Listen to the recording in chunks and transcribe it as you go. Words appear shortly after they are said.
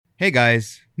Hey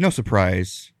guys, no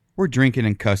surprise. We're drinking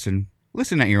and cussing.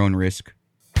 Listen at your own risk.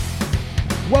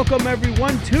 Welcome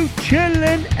everyone to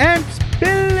Chillin' and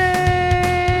Spillin'.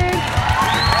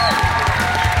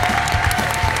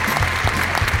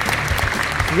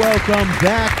 Welcome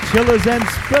back, Chillers and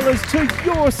Spillers, to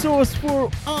your source for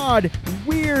odd,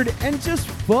 weird, and just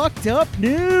fucked up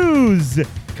news.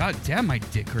 God damn, my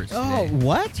dick hurts Oh, today.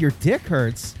 what? Your dick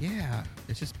hurts? Yeah,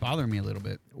 it's just bothering me a little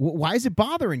bit. Why is it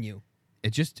bothering you? It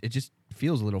just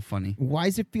feels a little funny. Why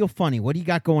does it feel funny? What do you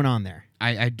got going on there?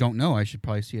 I don't know. I should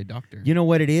probably see a doctor. You know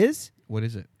what it is? What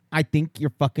is it? I think you're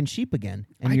fucking sheep again.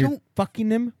 And I you're don't- fucking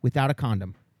them without a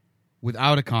condom.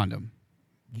 Without a condom,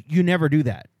 You never do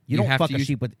that. You don't have fuck to a use-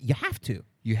 sheep with... You have to.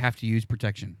 you have to use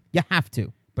protection. You have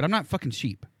to. But I'm not fucking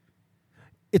sheep.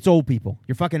 It's old people.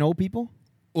 You're fucking old people?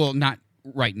 Well, not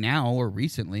right now or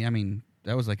recently. I mean,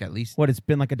 that was like at least, What, it's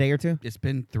been like a day or two? it's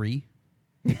been 3.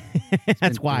 That's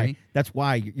been why. 3. That's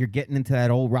why you're getting into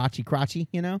that old rotchy crotchy,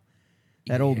 you know?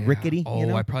 That old Yeah. rickety, Oh, you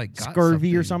know? I probably got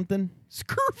scurvy or something.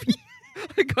 Scurvy?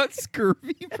 I got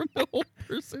scurvy from the old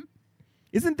person.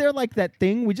 Isn't there like that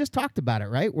thing? We just talked about it,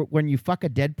 right? When you fuck a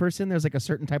dead person, there's like a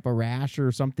certain type of rash or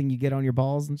something you get on your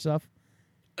balls and stuff.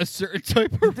 A certain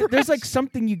type of There's like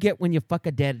something you get when you fuck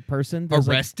a dead person. There's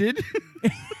like- arrested?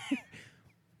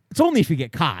 it's only if you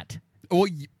get caught. Well,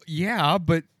 yeah,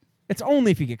 but It's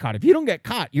only if you get caught. If you don't get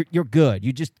caught, you're good.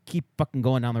 You just keep fucking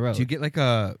going down the road. do you get like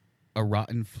a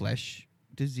rotten flesh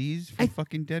disease from I-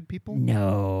 fucking dead people?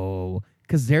 No,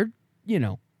 because their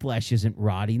flesh isn't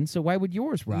rotting. So why would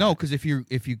yours rot? No, because if you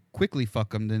quickly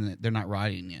fuck them, then they're not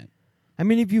rotting yet. I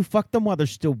mean, if you fuck them while they're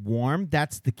still warm,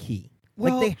 that's the key.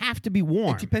 Well, like they have to be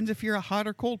warm. It depends if you're a hot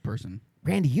or cold person.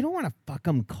 Randy, you don't want to fuck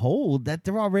them cold. That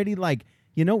they're already like,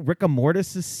 Rick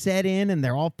Mortis is set in, and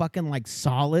they're all fucking like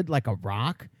solid, like a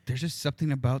rock. There's just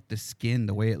something about the skin,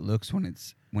 the way it looks when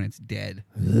it's dead.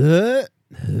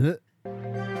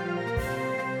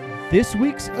 This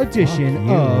week's edition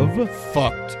of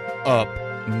Fucked up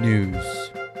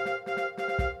news.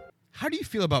 How do you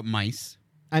feel about mice?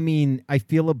 I mean, I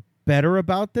feel better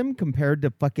about them compared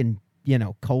to fucking,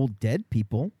 cold dead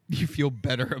people. Do you feel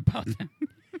better about them?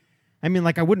 I mean,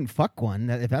 like I wouldn't fuck one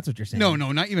if that's what you're saying. No,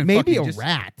 not even Maybe fucking, a just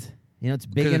rat. It's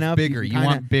big 'cause enough. It's bigger. can You kinda-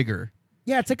 want bigger.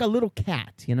 Yeah, it's like a little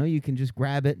cat. You can just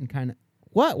grab it and kind of.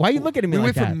 What? Why are you looking at me We like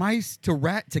went that? from mice to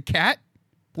rat to cat.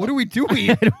 What are we doing?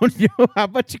 I don't know. How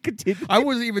about you continue? I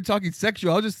wasn't even talking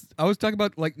sexual. I was talking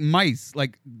about like mice.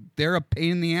 Like they're a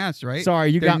pain in the ass, right?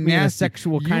 Sorry, you They're got me in a nasty.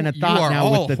 sexual You- kind of you thought are now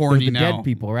all with the horny dead now.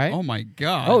 people, right? Oh my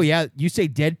god. Oh yeah, you say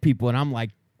dead people, and I'm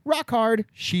like rock hard.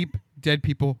 Sheep, dead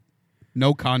people,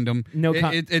 no condom. No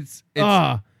It's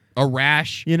Ugh. a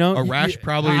rash. A a rash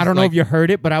probably. I is don't know like- if you heard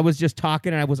it, but I was just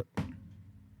talking, and I was.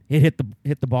 It hit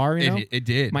the bar. It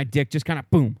did. My dick just kind of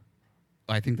boom.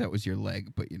 I think that was your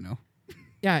leg, but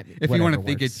Yeah. if you want to whatever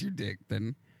think works. it's your dick,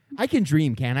 then I can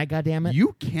dream, can I? God damn it!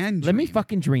 you can. Let me dream.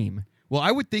 fucking dream. Well,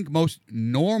 I would think most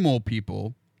normal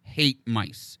people hate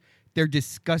mice. They're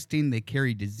disgusting. They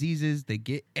carry diseases. They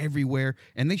get everywhere,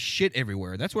 and they shit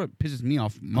everywhere. That's what pisses me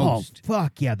off most. Oh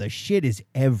fuck yeah! The shit is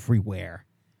everywhere.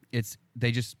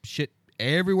 They just shit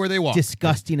everywhere they walk.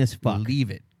 Disgusting as fuck. Leave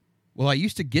it. Well, I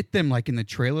used to get them like in the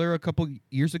trailer a couple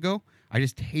years ago. I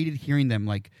just hated hearing them.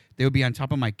 Like they would be on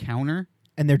top of my counter.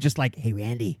 And they're just like, "Hey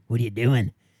Randy, what are you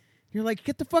doing?" You're like,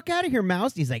 "Get the fuck out of here,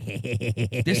 mouse." And he's like,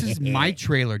 "Hey, This is my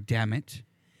trailer, damn it.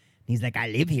 He's like, "I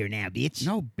live here now, bitch."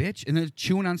 No, bitch. And they're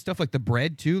chewing on stuff like the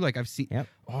bread too. Like I've seen. Yep.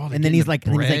 Oh, they And get then in he's the like,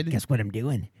 bread. "Guess what I'm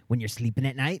doing? When you're sleeping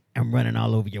at night, I'm running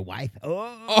all over your wife."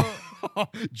 Oh, Oh,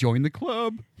 join the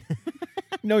club.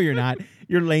 no, you're not.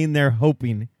 You're laying there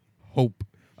hoping. Hope.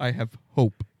 I have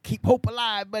hope. Keep hope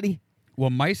alive, buddy. Well,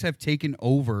 mice have taken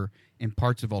over in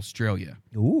parts of Australia.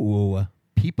 Ooh.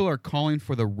 People are calling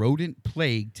for the rodent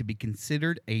plague to be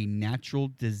considered a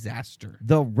natural disaster.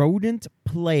 The rodent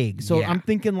plague. So Yeah. I'm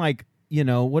thinking like,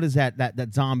 what is that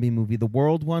zombie movie? The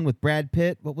World one with Brad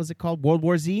Pitt. What was it called? World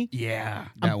War Z? Yeah,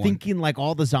 I'm thinking like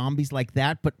all the zombies like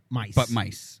that, but mice. But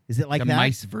mice. Is it like the that?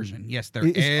 mice version. Yes, they're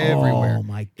It's- everywhere. Oh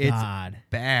my It's God.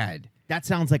 bad. That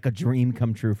sounds like a dream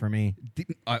come true for me.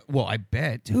 Well, I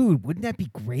bet. Dude, wouldn't that be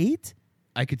great?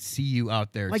 I could see you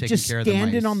out there Like taking just care of the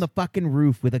standing mice. on the fucking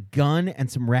roof with a gun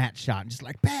and some rat shot, and just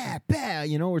like bah, bah,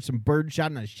 or some bird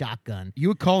shot and a shotgun. You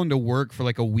would call into work for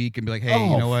like a week and be like, hey,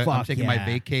 Oh, you know what? I'm fuck taking my yeah.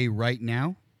 vacay right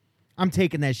now. I'm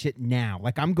taking that shit now.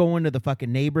 Like I'm going to the fucking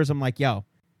neighbors. I'm like, yo,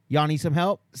 y'all need some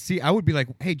help? See, I would be like,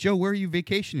 hey, Joe, where are you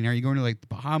vacationing? Are you going to like the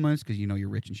Bahamas? Because you're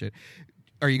rich and shit.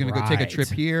 Are you going to go take a trip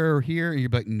Right. here or here? And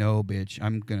you'd be like, no, bitch.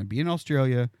 I'm going to be in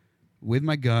Australia with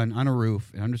my gun on a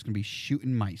roof, and I'm just going to be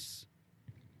shooting mice.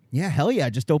 Yeah, hell yeah.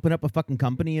 Just open up a fucking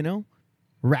company,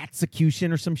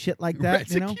 Ratsecution or some shit like that.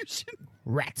 You know? Execution.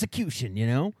 Ratsecution, you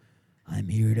know? I'm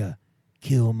here to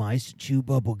kill mice and chew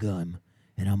bubble gum,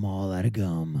 and I'm all out of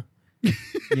gum.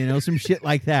 You know, some shit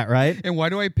like that, right? And why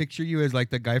do I picture you as like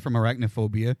the guy from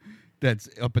Arachnophobia that's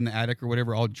up in the attic or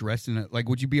whatever, all dressed in it? Like,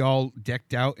 would you be all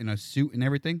decked out in a suit and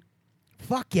everything?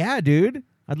 Fuck yeah, dude.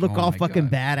 I'd look Oh all my fucking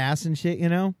God. badass and shit, you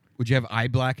know? Would you have eye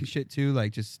black and shit too?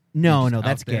 Like, just No, just no, out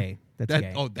that's there? gay. That's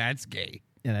gay. Oh, that's gay.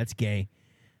 Yeah, that's gay.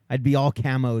 I'd be all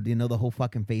camoed, you know, the whole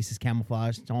fucking face is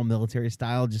camouflaged. It's all military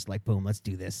style, just like, boom, let's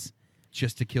do this.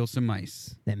 Just to kill some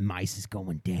mice. That mice is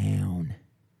going down.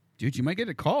 Dude, you might get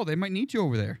a call. They might need you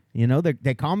over there. You know,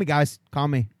 they call me, guys. Call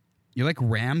me. You're like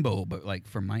Rambo, but like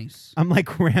for mice. I'm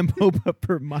like Rambo, but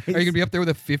for mice. Are you gonna be up there with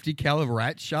a 50 cal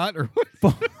rat shot or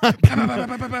what?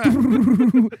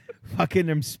 Fucking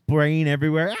them spraying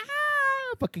everywhere.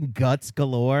 Ah, fucking guts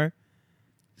galore.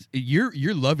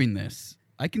 You're loving this.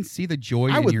 I can see the joy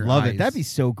I in would your love eyes. it. That'd be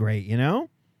so great, you know?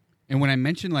 And when I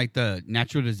mentioned like the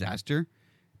natural disaster,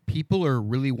 people are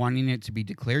really wanting it to be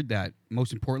declared that,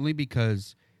 most importantly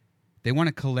because they want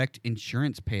to collect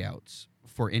insurance payouts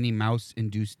for any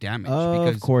mouse-induced damage.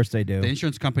 Because Of course they do. the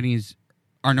insurance companies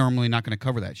are normally not going to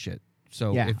cover that shit.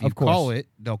 So Yeah, if you of course. call it,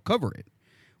 they'll cover it.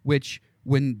 Which,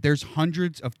 when there's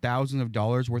hundreds of thousands of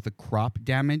dollars worth of crop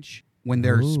damage, when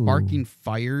they're Ooh. sparking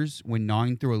fires, when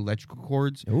gnawing through electrical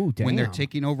cords, Ooh, when they're damn.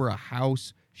 taking over a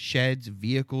house, sheds,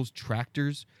 vehicles,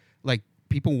 tractors, like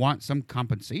people want some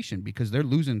compensation because they're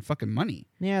losing fucking money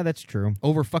Yeah, that's true.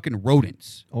 over fucking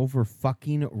rodents. Over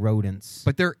fucking rodents.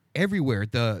 But they're everywhere.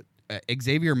 The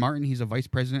Xavier Martin, he's a vice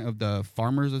president of the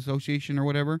Farmers Association or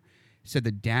whatever, said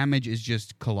the damage is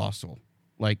just colossal.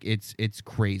 Like it's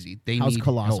crazy. They How's need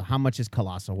colossal? help. How much is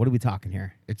colossal? What are we talking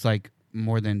here? It's like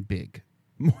more than big.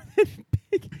 More than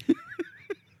big.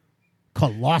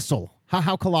 Colossal.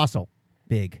 How colossal?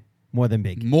 Big. More than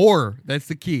big. More. That's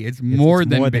the key. It's more,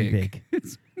 than, more big. than big.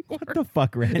 It's more. What the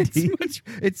fuck, Randy?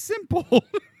 It's simple.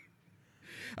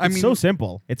 I It's mean, so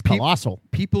simple. It's peop- colossal.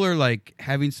 people are like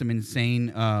having some insane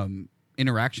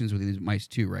interactions with these mice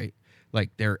too, right?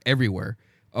 Like they're everywhere.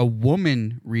 A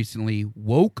woman recently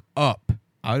woke up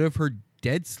out of her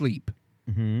dead sleep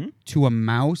Mm-hmm. to a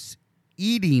mouse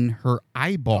eating her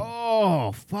eyeball.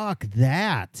 Oh, fuck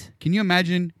that. Can you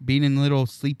imagine being in little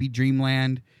sleepy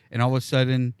dreamland and all of a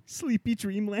sudden Sleepy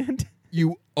Dreamland.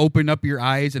 you open up your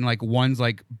eyes and like one's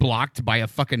like blocked by a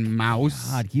fucking mouse?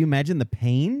 God, can you imagine the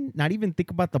pain? Not even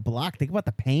think about the block. Think about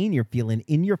the pain you're feeling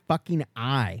in your fucking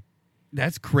eye.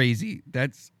 That's crazy.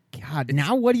 That's God,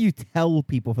 now what do you tell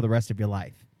people for the rest of your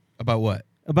life? about what?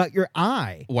 About your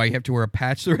eye. Why you have to wear a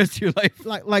patch the rest of your life?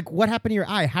 Like what happened to your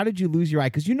eye? How did you lose your eye?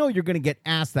 Because you know you're going to get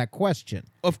asked that question.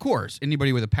 Of course,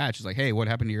 anybody with a patch is like, "Hey, what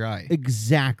happened to your eye?"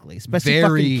 Exactly. Especially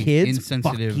Very fucking kids.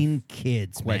 insensitive fucking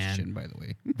kids, Question, man. by the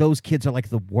way. Those kids are like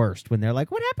the worst when they're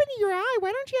like, what happened to your eye?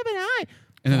 Why don't you have an eye?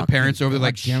 And then the Fucking parents are over there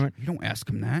like, goddamn it. "You don't ask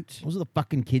them that." Those are the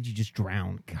fucking kids you just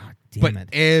drown. God damn But it.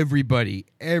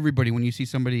 everybody, when you see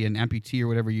somebody an amputee or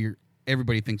whatever,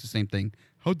 everybody thinks the same thing.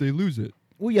 How'd they lose it?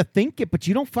 Well, you think it, but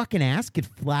you don't fucking ask it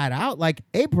flat out. Like,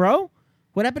 hey, bro,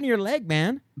 what happened to your leg,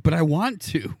 man? But I want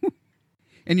to.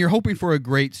 And you're hoping for a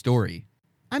great story.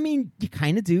 I mean, you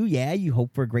kind of do. Yeah, you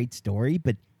hope for a great story,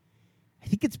 but I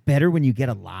think it's better when you get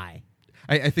a lie.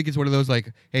 I think it's one of those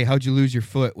like, "Hey, how'd you lose your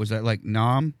foot?" Was that like,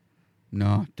 "Nom?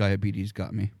 No, diabetes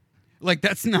got me." Like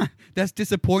that's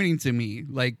disappointing to me.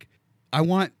 Like I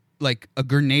want like a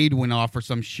grenade went off or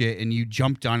some shit and you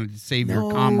jumped on it to save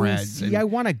your comrades. See, and- I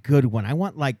want a good one. I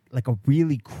want like a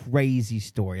really crazy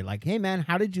story. Like, hey, man,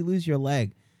 how did you lose your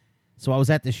leg? So I was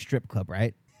at this strip club,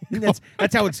 right? that's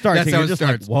how it starts. That's And how you're it just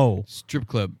starts. Like, whoa. Strip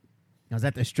club. I was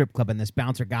at the strip club and this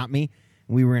bouncer got me.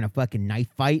 And we were in a fucking knife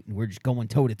fight and we're just going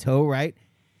toe to toe, right?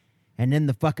 And then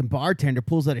the fucking bartender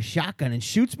pulls out a shotgun and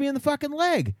shoots me in the fucking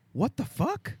leg. What the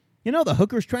fuck? You know, the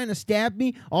hooker's trying to stab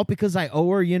me all because I owe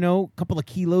her, you know, a couple of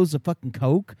kilos of fucking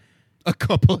coke. A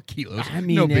couple of kilos. I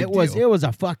mean, no big it was deal.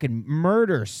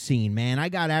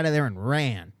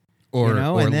 Or, you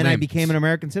know, or and then I limped. became an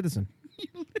American citizen.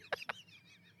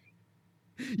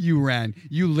 You ran.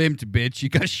 You limped, bitch. You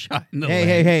got shot in the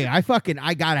leg. Hey,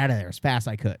 I got out of there as fast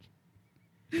as I could.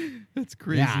 That's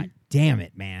crazy. Yeah, damn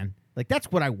it, man. Like,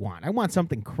 that's what I want. I want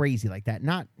something crazy like that.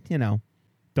 Not, you know,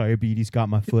 diabetes got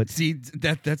my foot. See,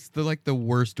 that's the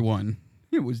worst one.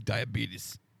 It was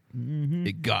diabetes. Mm-hmm.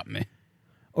 It got me.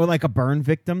 Or like a burn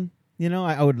victim. You know,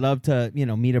 I would love to, you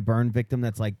know, meet a burn victim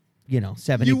that's like, you know,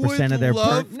 70% of their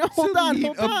love burn. No, hold to on.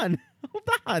 meet Hold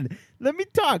on. Let me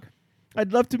talk.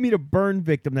 I'd love to meet a burn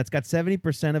victim that's got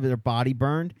 70% of their body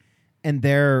burned and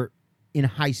they're in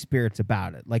high spirits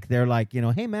about it. Like they're like, you know,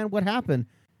 hey man, what happened?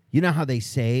 You know how they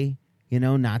say,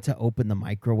 not to open the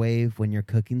microwave when you're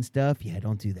cooking stuff. Yeah,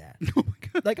 don't do that. Oh my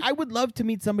God. Like, I would love to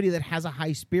meet somebody that has a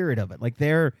high spirit of it. Like,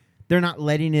 they're not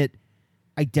letting it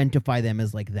identify them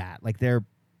as like that. Like, they're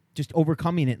just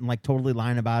overcoming it and like totally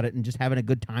lying about it and just having a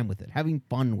good time with it, having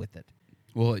fun with it.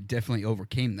 Well, it definitely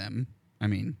overcame them. I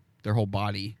mean, their whole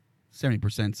body,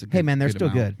 70%. Hey, man, they're still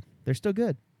amount. good. They're still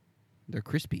good. They're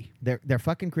crispy. They're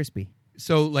fucking crispy.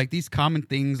 So, like, these common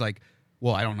things, like,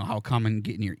 well, I don't know how common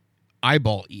getting your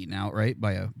eyeball eaten out, right,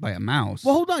 by a mouse.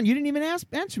 Well, hold on. You didn't even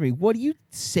answer me. What do you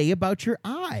say about your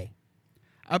eye?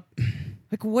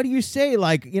 Like, what do you say?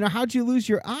 Like, how'd you lose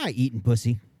your eye eating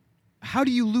pussy? How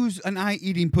do you lose an eye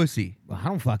eating pussy? Well, I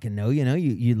don't fucking know.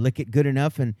 You lick it good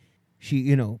enough and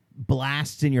she,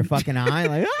 blasts in your fucking eye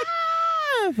like,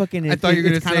 ah! Fucking, I thought you were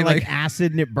it's gonna kind say, of like like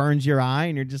acid and it burns your eye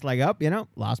and you're just like,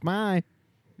 lost my eye.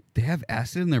 They have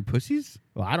acid in their pussies?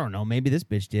 Well, I don't know. Maybe this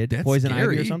bitch did. That's Poison ivy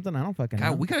or scary. something. I don't fucking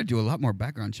know. God, we got to do a lot more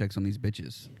background checks on these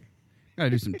bitches. Got to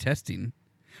do some testing.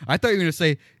 I thought you were going to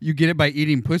say you get it by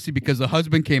eating pussy because the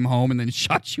husband came home and then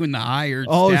shot you in the eye or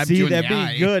stabbed you in that'd the be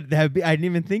eye. good. I didn't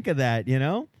even think of that,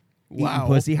 Wow. Eating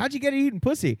pussy. How'd you get it eating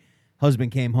pussy?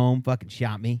 Husband came home, fucking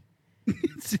shot me.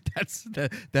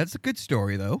 That's a good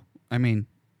story, though. I mean,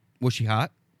 was she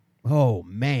hot? Oh,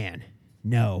 man.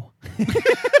 No.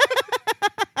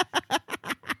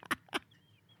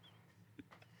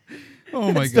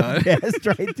 Oh, my That's the God. best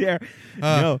right there.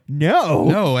 No.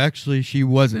 No, actually, she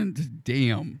wasn't.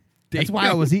 Damn. That's why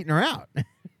I was eating her out.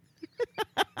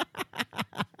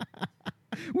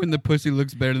 When the pussy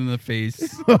looks better than the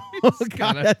face. Oh, It's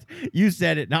God. gotta- You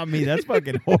said it, not me. That's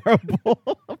fucking horrible.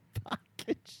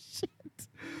 Fucking shit.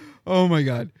 Oh, my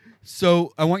God.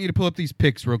 So I want you to pull up these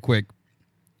pics real quick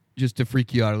just to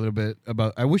freak you out a little bit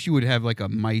about. I wish you would have like a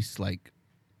mice, like,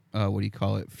 what do you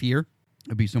call it? Fear?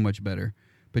 It'd be so much better.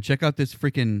 But check out this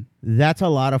freaking. That's a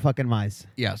lot of fucking mice.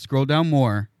 Yeah, scroll down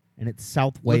more. And it's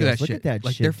South Wales. Look at that Look shit. at that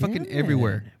Like shit. they're fucking Damn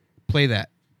everywhere. it. Play that.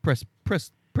 Press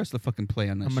the fucking play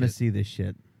on that I'm going to shit. see this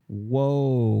shit.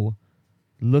 Whoa.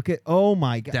 Look at. Oh,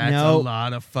 my God. That's no. a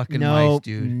lot of fucking no, mice,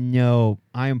 dude. No.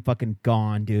 I am fucking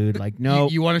gone, dude. Like, no.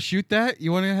 You want to shoot that?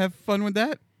 You want to have fun with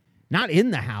that? Not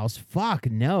in the house. Fuck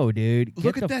no, dude. Get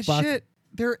Look the at that fuck- shit.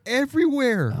 They're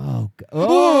everywhere. Oh,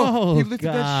 oh, he lifted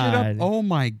that shit up. God. Oh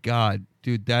my God,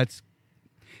 dude, that's.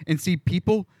 And see,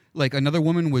 people like another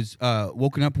woman was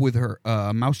woken up with her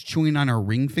mouse chewing on her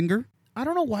ring finger. I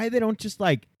don't know why they don't just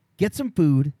like get some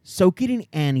food, soak it in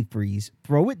antifreeze,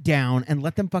 throw it down, and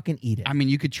let them fucking eat it. I mean,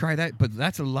 you could try that, but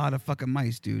that's a lot of fucking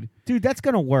mice, dude. Dude, that's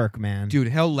gonna work, man. Dude,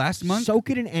 hell, last month soak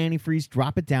it in antifreeze,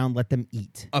 drop it down, let them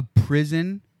eat. a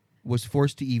prison was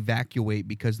forced to evacuate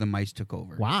because the mice took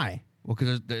over. Why? Well,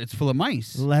 because it's full of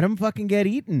mice. Let them fucking get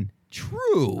eaten.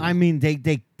 True. I mean, they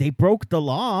broke the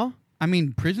law, I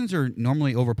mean, prisons are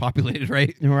normally overpopulated,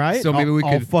 right? right? So maybe we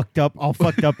all could. fucked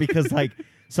up because like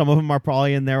some of them are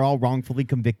probably in there all wrongfully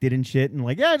convicted and shit, and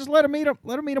like just let them eat them.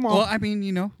 Let them eat them all. Well, I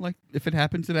mean, like if it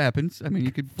happens, it happens. I mean,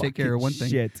 you could take care of one thing.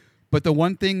 Shit. But the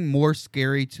one thing more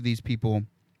scary to these people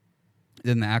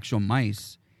than the actual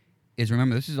mice is,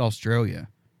 remember, this is Australia,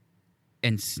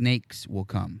 and snakes will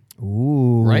come,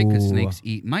 Ooh. right? Because snakes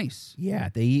eat mice. Yeah,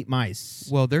 they eat mice.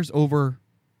 Well, there's over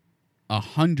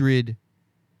 100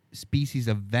 species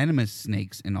of venomous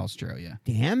snakes in Australia.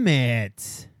 Damn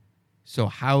it. So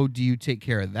how do you take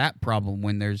care of that problem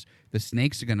when the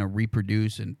snakes are going to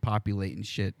reproduce and populate and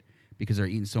shit because they're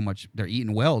eating so much? They're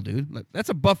eating well, dude. Like, that's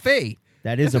a buffet.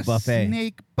 That is That's a buffet.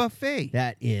 Snake buffet.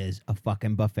 That is a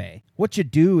fucking buffet. What you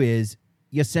do is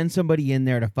you send somebody in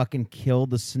there to fucking kill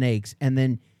the snakes and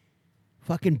then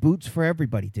fucking boots for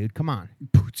everybody, dude. Come on.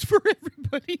 Boots for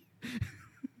everybody.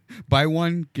 Buy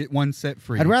one, get one set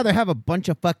free. I'd rather have a bunch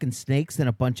of fucking snakes than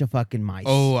a bunch of fucking mice.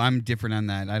 Oh, I'm different on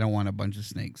that. I don't want a bunch of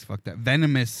snakes. Fuck that.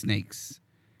 Venomous snakes.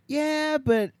 Yeah,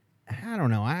 but I don't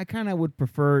know. I kind of would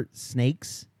prefer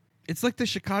snakes. It's like the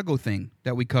Chicago thing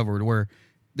that we covered where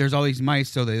there's all these mice,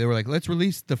 so they were like, let's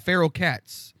release the feral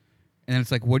cats. And then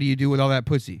it's like, what do you do with all that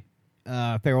pussy?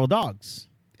 Feral dogs.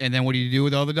 And then what do you do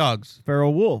with all the dogs?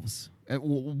 Feral wolves.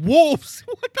 Wolves?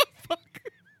 What the fuck?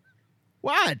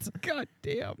 What? God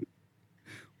damn.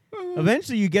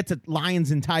 Eventually you get to lions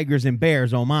and tigers and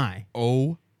bears. Oh, my.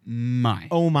 Oh, my.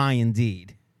 Oh, my,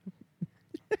 indeed.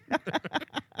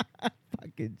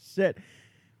 Fucking shit.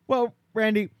 Well,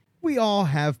 Randy, we all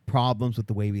have problems with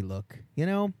the way we look. You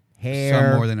know? Hair,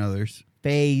 Some more than others.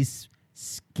 face,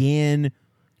 skin.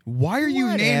 Why are you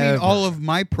naming Whatever. all of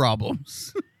my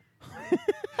problems?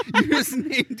 You just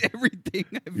named everything.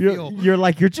 I feel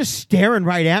You're just staring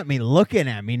right at me, looking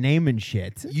at me, naming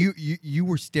shit. you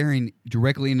were staring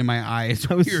directly into my eyes.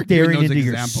 I was when you were staring giving those into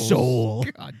your examples. soul.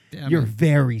 God damn Your it!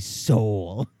 very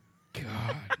soul.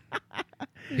 God.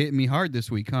 Hitting me hard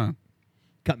this week, huh?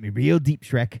 Cut me real deep,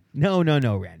 Shrek. No,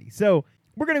 Randy. So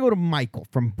we're going to go to Michael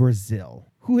from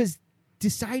Brazil, who has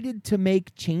decided to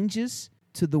make changes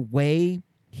to the way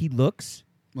he looks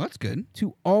Well, that's good.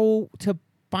 to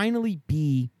finally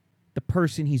be the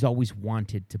person he's always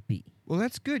wanted to be. Well,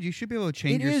 that's good. You should be able to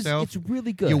change It is. yourself. It's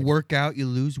really good. You work out, you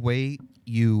lose weight,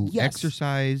 you Yes.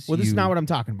 exercise. Well, this is you- not what I'm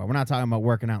talking about. We're not talking about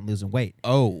working out and losing weight.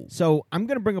 Oh. So I'm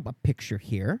going to bring up a picture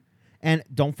here. And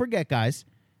don't forget, guys,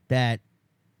 that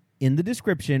in the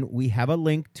description, we have a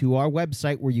link to our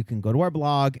website where you can go to our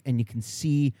blog and you can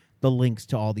see the links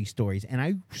to all these stories. And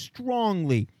I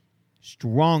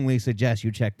strongly suggest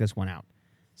you check this one out.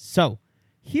 So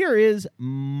here is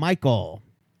Michael.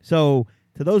 So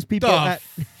to those people The at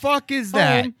fuck is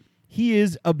that? home, he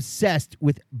is obsessed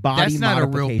with body That's not a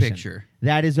real modification. picture.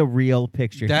 That is a real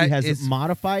picture. That He has is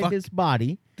modified fuck- his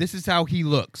body. This is how he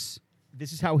looks.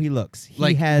 This is how he looks. He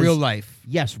Like has real life.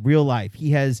 Yes, real life.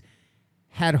 He has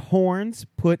had horns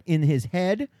put in his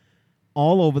head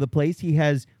all over the place. He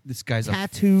has This guy's a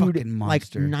tattooed fucking like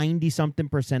monster.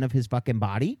 90-something% of his fucking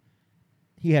body.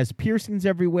 He has piercings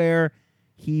everywhere.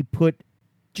 He put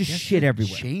just He has shit a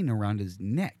everywhere. Chain around his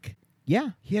neck.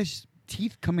 Yeah. He has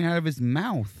teeth coming out of his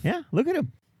mouth. Yeah. Look at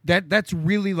him. That's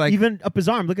really like Even up his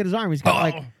arm. Look at his arm. He's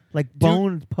got Oh. like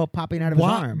bones popping out of his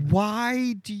arm.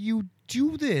 Why do you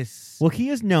do this? Well, he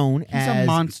is known He's as a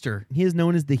monster. He is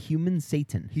known as the human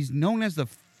Satan. He's known as the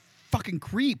fucking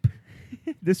creep.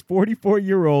 This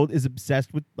 44-year-old is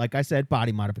obsessed with, like I said,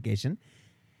 body modification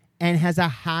and has a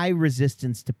high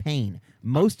resistance to pain.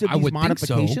 Most of I these would think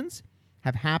so. modifications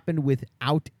have happened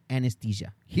without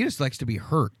anesthesia. He just likes to be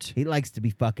hurt. He likes to be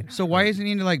fucking So why hurt. isn't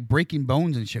he into like breaking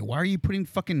bones and shit? Why are you putting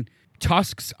fucking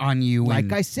tusks on you? Like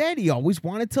and I said, he always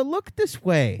wanted to look this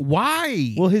way.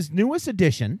 why? Well, his newest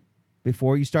addition,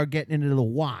 before you start getting into the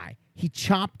why, he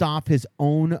chopped off his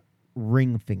own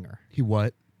ring finger. He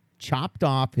what? Chopped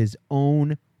off his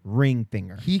own ring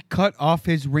finger. He cut off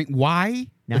his ring. Why?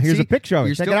 Now here's a picture of it.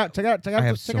 You're Check still- it out. Check it out. Check it out. I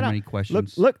have check so it out. many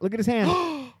questions. Look at his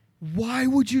hand. Why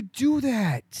would you do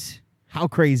that? How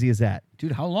crazy is that?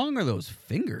 Dude, how long are those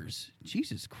fingers?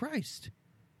 Jesus Christ.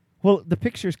 Well, the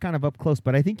picture's kind of up close,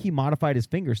 but I think he modified his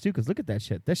fingers too, because look at that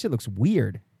shit. That shit looks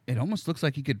weird. It almost looks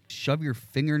like you could shove your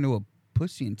finger into a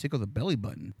pussy and tickle the belly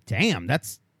button. Damn,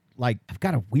 that's like, I've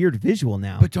got a weird visual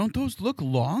now. But don't those look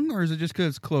long, or is it just because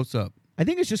it's close up? I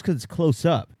think it's just because it's close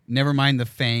up. Never mind the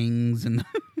fangs and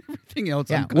everything else.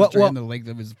 Yeah, I'm concentrating well, on the length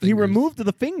of his fingers. He removed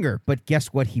the finger, but guess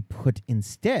what he put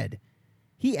instead?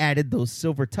 He added those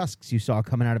silver tusks you saw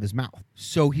coming out of his mouth.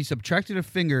 So he subtracted a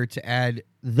finger to add.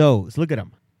 Those. Look at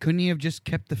him. Couldn't he have just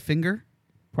kept the finger?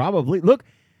 Probably. Look,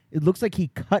 it looks like he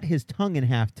cut his tongue in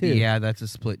half too. Yeah, that's a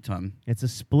split tongue. It's a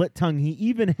split tongue. He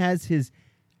even has his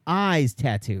eyes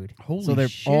tattooed. Holy so they're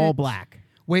shit. all black.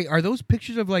 Wait, are those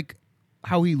pictures of like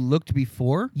how he looked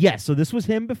before? Yes, so this was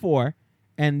him before,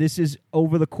 and this is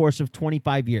over the course of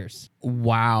 25 years.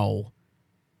 Wow.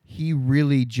 He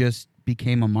really just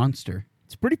became a monster.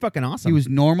 It's pretty fucking awesome. He was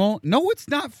normal. No, it's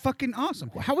not fucking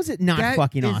awesome. How is it not That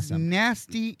fucking is awesome?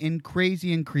 nasty and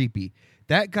crazy and creepy.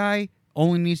 That guy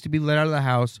only needs to be let out of the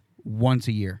house once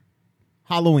a year.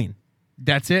 Halloween.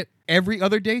 That's it. Every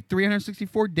other day,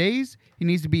 364 days, he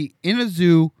needs to be in a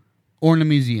zoo or in a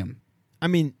museum. I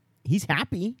mean, he's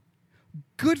happy.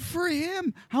 Good for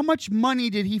him. How much money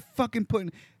did he fucking put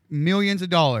in? Millions of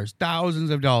dollars, thousands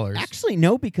of dollars. Actually,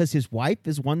 no, because his wife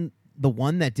is the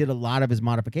one that did a lot of his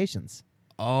modifications.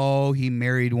 Oh, he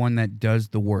married one that does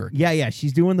the work. Yeah,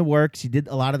 she's doing the work. She did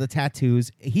a lot of the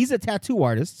tattoos. He's a tattoo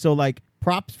artist, so like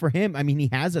props for him. I mean, he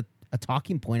has a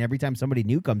talking point every time somebody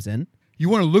new comes in. You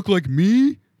want to look like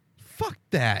me? Fuck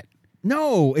that.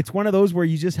 No, it's one of those where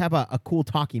you just have a cool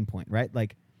talking point, right?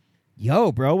 Like,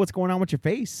 yo, bro, what's going on with your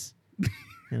face?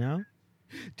 You know?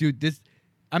 Dude,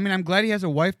 I'm glad he has a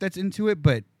wife that's into it,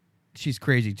 but she's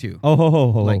crazy too. Oh,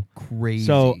 ho. Like crazy.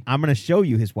 So I'm going to show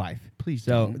you his wife. Please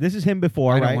So don't. this is him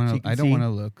before, right? So you can I don't see. want to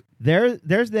look.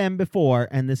 There's them before,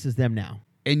 and this is them now.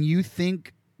 And you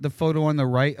think the photo on the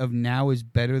right of now is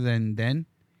better than then?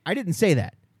 I didn't say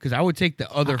that. Because I would take the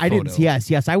other I photo. didn't.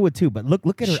 Yes, I would too. But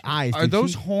look at her eyes. Are dude.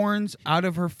 those She- horns out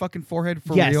of her fucking forehead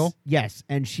for yes, real? Yes,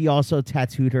 and she also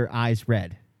tattooed her eyes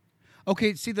red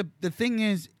Okay, see, the thing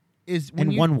is when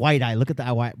and you, one white eye. Look at the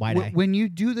white eye. when you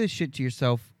do this shit to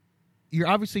yourself, you're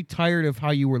obviously tired of how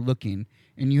you were looking,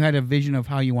 and you had a vision of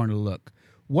how you wanted to look.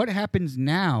 What happens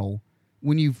now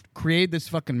when you've created this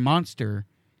fucking monster,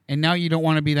 and now you don't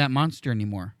want to be that monster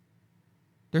anymore?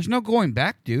 There's no going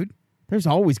back, dude. There's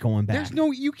always going back. There's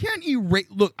no, you can't erase.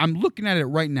 Look, I'm looking at it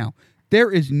right now. There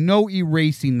is no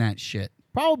erasing that shit.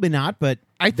 Probably not, but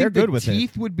I They're think good the with it.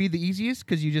 teeth would be the easiest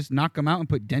because you just knock them out and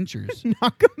put dentures.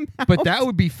 Knock 'em out. But that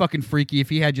would be fucking freaky if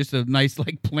he had just a nice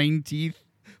like plain teeth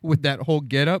with that whole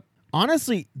getup.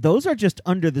 Honestly, those are just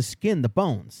under the skin, the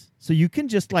bones. So you can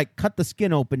just like cut the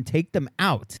skin open, take them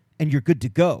out, and you're good to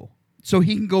go. So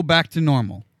he can go back to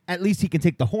normal. At least he can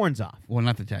take the horns off. Well,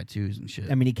 not the tattoos and shit.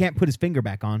 I mean, he can't put his finger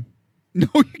back on. No,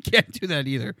 you can't do that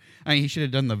either. I mean, he should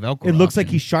have done the Velcro. It looks like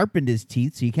option. he sharpened his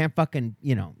teeth, so you can't fucking,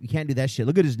 you can't do that shit.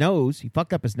 Look at his nose. He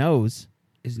fucked up his nose.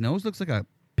 His nose looks like a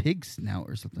pig snout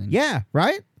or something. Yeah,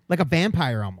 right? Like a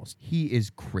vampire almost. He is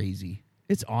crazy.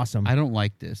 It's awesome. I don't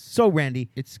like this. So, Randy,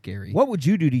 It's scary. what would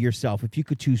you do to yourself if you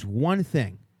could choose one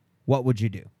thing? What would you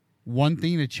do? One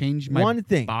thing to change my one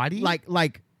thing. body?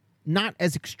 Like not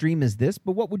as extreme as this,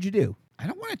 but what would you do? I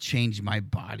don't want to change my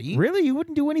body. Really? You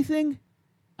wouldn't do anything?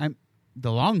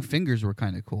 The long fingers were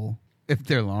kind of cool if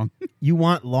they're long. You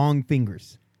want long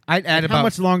fingers. I'd add How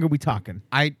much longer are we talking?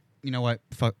 You know what?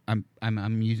 Fuck.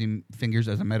 I'm using fingers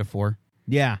as a metaphor.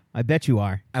 Yeah, I bet you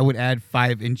are. I would add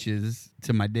 5 inches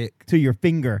to my dick. To your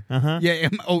finger. Uh-huh. Yeah.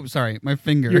 Sorry, my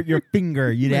finger. Your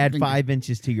finger. You'd My add finger. 5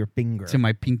 inches to your finger. to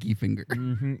my pinky finger.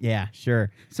 Yeah,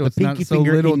 sure. So the it's not pinky so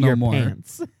finger little in no your more.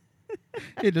 pants.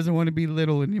 It doesn't want to be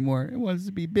little anymore. It wants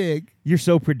to be big. You're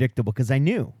so predictable because I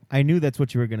knew that's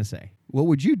what you were going to say. What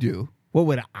would you do? What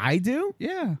would I do?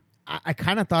 Yeah. I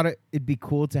kind of thought it'd be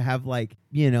cool to have like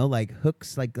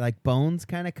hooks, like bones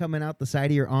kind of coming out the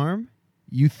side of your arm.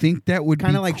 You think that would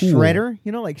Kind be of like cool? Shredder,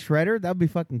 like Shredder. That'd be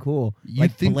fucking cool. You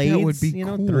like think that blades, would be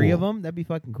 3 of cool? them. That'd be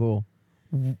fucking cool.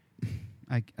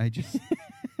 I just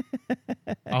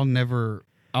I'll never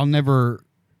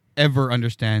ever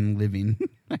understand living,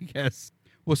 I guess.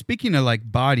 Well, speaking of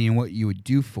like body and what you would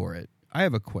do for it, I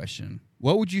have a question.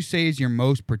 What would you say is your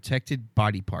most protected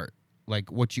body part?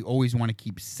 Like what you always want to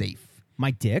keep safe?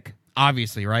 My dick,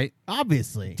 Obviously, right?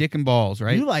 obviously. Dick and balls,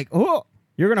 right? You like,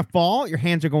 you're gonna fall. Your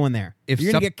hands are going there. If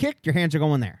you're gonna some- get kicked, your hands are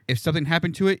going there. If something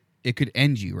happened to it, it could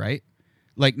end you, right?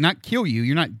 Like not kill you,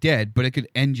 you're not dead, but it could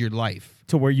end your life.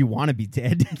 To where you want to be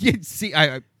dead. Yeah, see,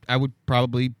 I would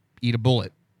probably eat a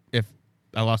bullet if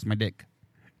I lost my dick.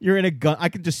 You're in a gun. I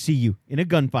could just see you in a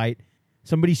gunfight.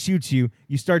 Somebody shoots you.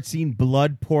 You start seeing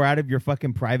blood pour out of your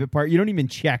fucking private part. You don't even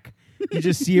check. You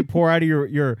just see it pour out of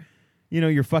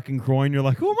your fucking groin. You're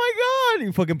like, oh my god!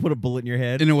 You fucking put a bullet in your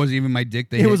head. And it wasn't even my dick.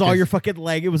 It was all your fucking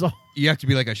leg. It was all. You have to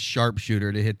be like a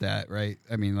sharpshooter to hit that, right?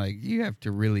 I mean, like you have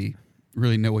to really,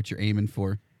 really know what you're aiming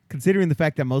for. Considering the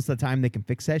fact that most of the time they can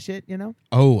fix that shit,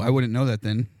 Oh, I wouldn't know that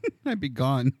then. I'd be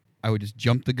gone. I would just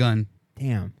jump the gun.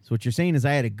 Damn. So what you're saying is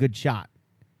I had a good shot.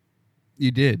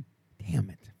 You did. Damn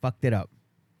it. Fucked it up.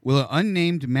 Well, an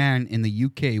unnamed man in the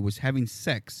UK was having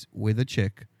sex with a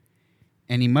chick,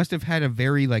 and he must have had a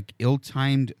very like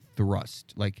ill-timed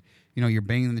thrust. Like, you're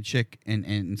banging the chick,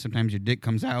 and sometimes your dick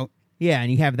comes out. Yeah,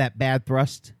 and you have that bad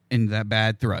thrust. In that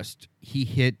bad thrust, he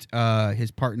hit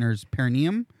his partner's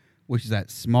perineum, which is that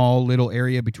small little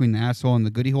area between the asshole and the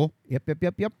goodie hole,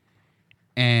 Yep.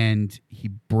 and he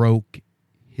broke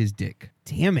his dick.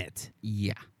 Damn it.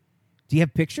 Yeah. Do you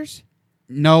have pictures?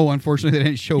 No, unfortunately, they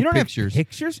didn't show You don't pictures. have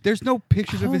pictures? There's no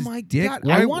pictures of Oh his my dick. God,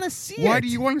 I wanna see Why it. do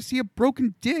you want to see a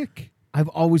broken dick? I've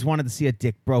always wanted to see a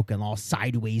dick broken, all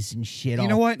sideways and shit. You all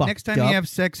know what? fucked Next time up. you have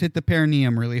sex, hit the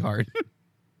perineum really hard.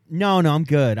 No, I'm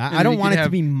good. I And don't you want could it to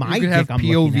have- be my you could dick. have I'm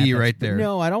looking POV at that's- right there.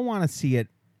 No, I don't want to see it.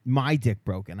 My dick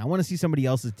broken. I want to see somebody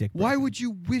else's dick. Why broken. would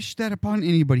you wish that upon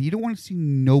anybody? You don't want to see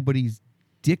nobody's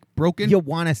dick broken. you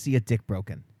want to see a dick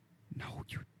broken? No,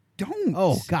 you don't.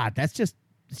 Oh God, it's just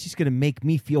gonna make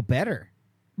me feel better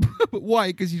But why?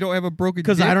 Because you don't have a broken dick?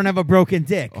 because I don't have a broken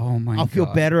dick. Oh, my I'll feel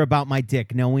God. better about my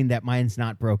dick knowing that mine's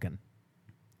not broken.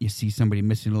 You see somebody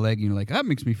missing a leg, and you're like, that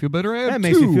makes me feel better. I have That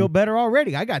makes me two." feel better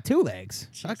already. I got 2 legs.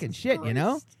 Fucking shit, you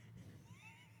know.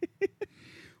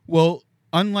 Well,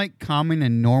 unlike common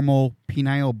and normal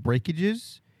penile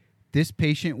breakages, this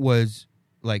patient was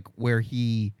like where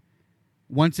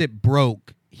once it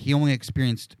broke, he only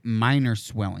experienced minor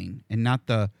swelling and not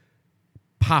the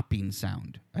popping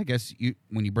sound. I guess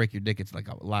when you break your dick, it's like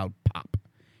a loud pop.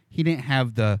 He didn't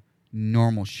have the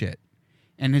normal shit.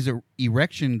 And his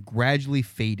erection gradually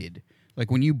faded. Like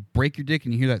when you break your dick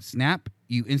and you hear that snap,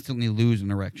 you instantly lose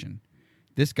an erection.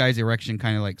 This guy's erection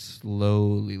kind of like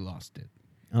slowly lost it.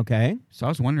 Okay, So I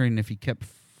was wondering if he kept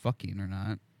fucking or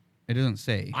not. It doesn't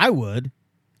say. I would.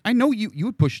 I know you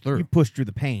would push through. You push through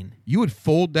the pain. You would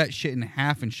fold that shit in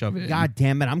half and shove it God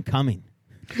damn it, I'm coming.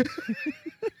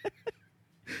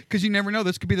 Because you never know.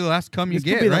 This could be the last cum you This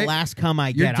get, could be right? the last cum I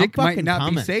Your get. dick I'm might fucking not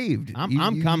coming. be saved. I'm You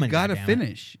coming. You got to goddammit.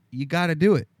 finish. You got to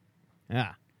do it.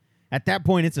 Yeah. At that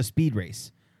point, it's a speed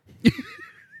race.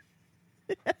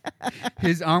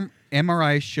 His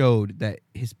MRI showed that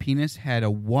his penis had a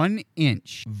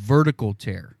 1-inch vertical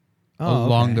tear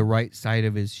along okay. the right side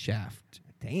of his shaft.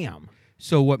 Damn.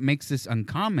 So what makes this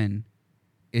uncommon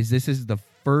is this is the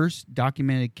first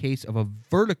documented case of a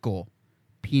vertical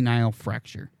penile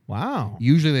fracture. Wow.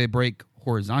 Usually they break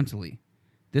horizontally.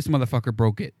 This motherfucker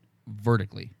broke it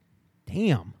vertically.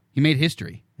 Damn. He made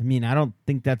history. I mean, I don't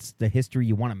think that's the history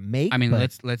you want to make. I mean,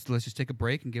 but let's just take a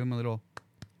break and give him a little.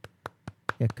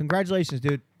 yeah, congratulations,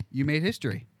 dude. You made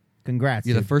history. Congrats.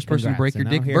 You're the dude. first person to break your And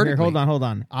now dick here, vertically. hold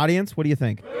on. Audience, what do you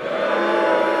think?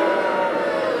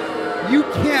 You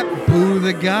can't boo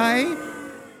the guy.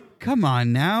 Come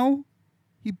on now.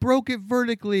 He broke it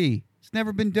vertically. It's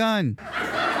never been done.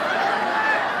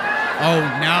 Oh,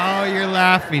 now you're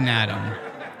laughing at him.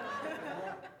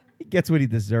 He gets what he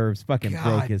deserves. Fucking God.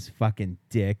 broke his fucking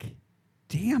dick.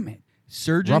 Damn it.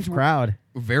 Surgeons Rough crowd.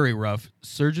 Very rough.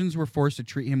 Surgeons were forced to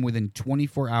treat him within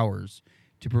 24 hours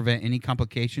to prevent any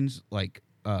complications like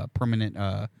permanent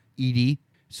ED.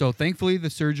 So thankfully the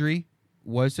surgery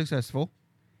was successful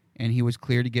and he was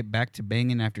cleared to get back to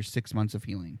banging after 6 months of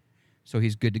healing. So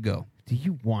he's good to go. Do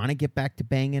you want to get back to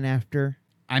banging after?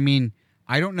 I mean,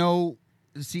 I don't know.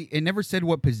 See, it never said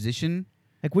what position.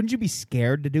 Like, wouldn't you be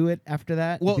scared to do it after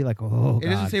that? Well, You'd be like, oh, It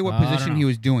doesn't God. say what I don't position he know.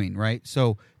 was doing, right?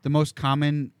 So the most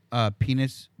common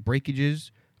penis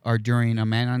breakages are during a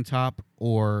man on top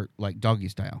or like doggy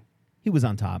style. He was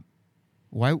on top.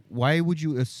 Why would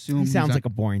you assume He he's sounds on- like a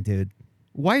boring dude.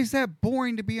 Why is that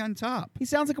boring to be on top? He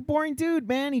sounds like a boring dude,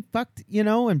 man. He fucked,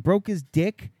 and broke his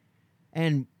dick.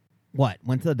 And what?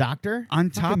 Went to the doctor? On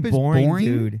top Fucking is boring?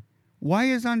 dude. Why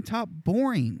is on top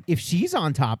boring? If she's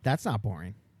on top, that's not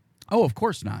boring. Oh, of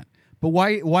course not. But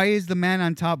why is the man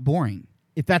on top boring?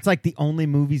 If that's like the only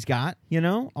move he's got,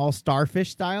 all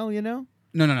starfish style,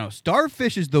 No.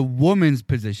 Starfish is the woman's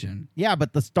position. Yeah,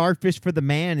 but the starfish for the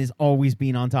man is always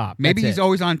being on top. Maybe That's he's it.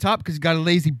 always on top because he's got a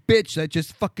lazy bitch that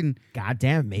just fucking God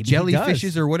damn, maybe he jellyfishes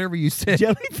does. or whatever you said.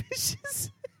 Jellyfishes.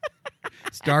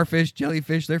 Starfish,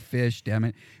 jellyfish, they're fish, damn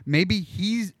it. Maybe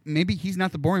he's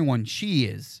not the boring one. She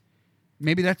is.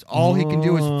 Maybe that's all he can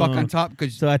do is fuck on top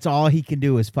So that's all he can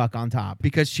do is fuck on top.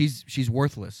 because she's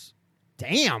worthless.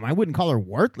 Damn, I wouldn't call her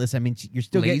worthless. I mean, you're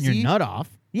still getting Lazy? your nut off.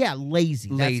 Yeah, lazy.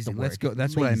 That's Lazy. the Let's word. go.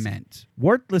 That's what I Lazy. meant.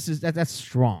 Worthless is that's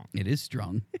strong. It is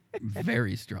strong.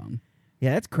 Very strong.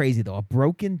 Yeah, that's crazy though. A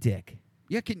broken dick.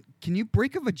 Yeah, can you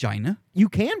break a vagina? You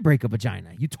can break a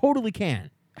vagina. You totally can.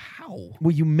 How?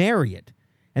 Well, you marry it,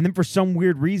 and then for some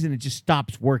weird reason, it just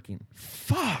stops working.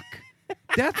 Fuck.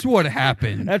 That's what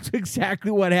happened. That's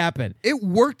exactly what happened. It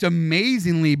worked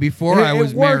amazingly before I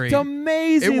was it worked married.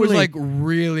 amazingly. It was like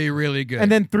really, really good.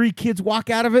 and then 3 kids walk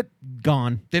out of it,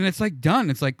 gone. then it's like done.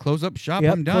 It's like close up shop.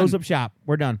 Yep, I'm done. close up shop.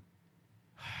 We're done.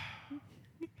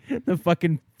 The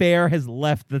fucking fair has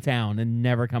left the town and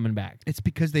never coming back. It's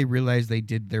because they realized they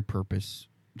did their purpose.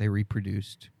 They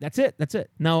reproduced. That's it. That's it.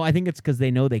 No, I think it's because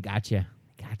they know they got you.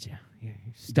 Got you. You're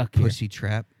stuck here. Pussy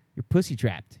trap. You're pussy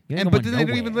trapped. You ain't And going but then they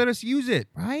don't even nowhere. let us use it.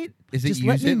 Right? Is it just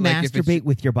let use me it like if it's- masturbate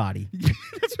with your body.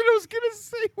 That's what I was gonna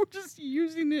say. We're just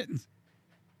using it.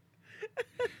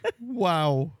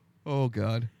 Wow. Oh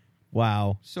God.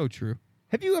 Wow. So true.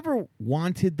 Have you ever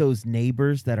wanted those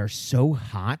neighbors that are so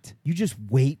hot? You just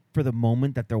wait for the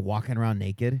moment that they're walking around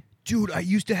naked? Dude, I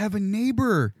used to have a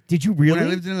neighbor Did you really? when I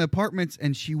lived in the apartments,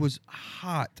 and she was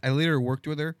hot. I later worked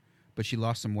with her, but she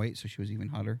lost some weight, so she was even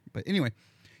hotter. But anyway,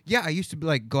 yeah, I used to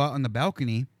like go out on the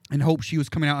balcony and hope she was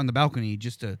coming out on the balcony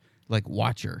just to like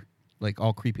watch her, like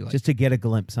all creepy, like just to get a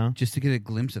glimpse, huh? just to get a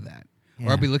glimpse of that. Or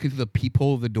Yeah. I'd be looking through the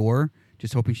peephole of the door,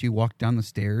 just hoping she walked down the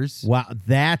stairs. Wow,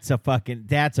 that's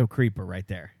a creeper right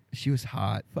there. She was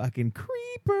hot. Fucking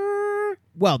creeper.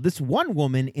 Well, this one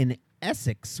woman in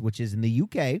Essex, which is in the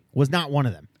UK, was not one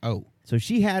of them. Oh, So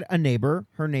she had a neighbor.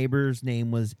 Her neighbor's name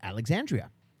was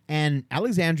Alexandria. And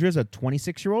Alexandria's a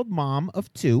 26-year-old mom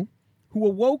of 2 who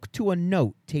awoke to a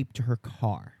note taped to her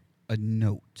car. a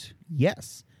note.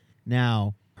 Yes.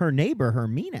 Now, her neighbor, her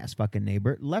mean-ass fucking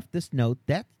neighbor, left this note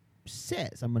that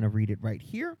says, I'm going to read it right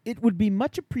here. It would be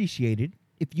much appreciated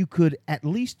if you could at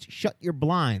least shut your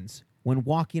blinds when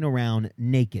walking around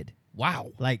naked.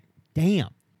 Wow. Like, damn,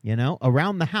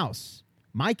 around the house.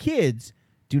 My kids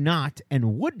do not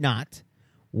and would not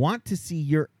want to see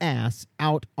your ass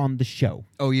out on the show.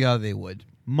 Oh yeah, they would.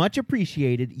 Much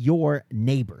appreciated, your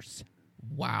neighbors.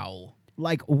 Wow.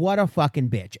 Like, what a fucking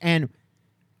bitch. And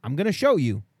I'm going to show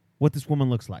you what this woman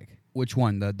looks like. Which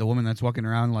one? The woman that's walking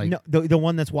around like? No, the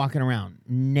one that's walking around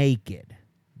naked.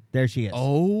 There she is.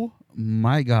 Oh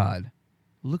my God!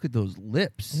 Look at those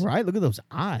lips. Right? Look at those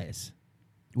eyes.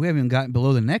 We haven't even gotten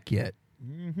below the neck yet.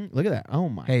 Look at that. Oh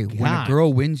my Hey, god. when a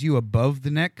girl wins you above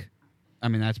the neck, I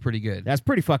mean that's pretty good. That's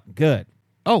pretty fucking good.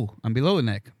 Oh, I'm below the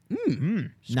neck.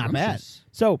 Not bad. Scrumptious.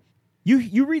 So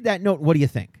you read that note. What do you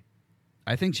think?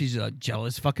 I think she's a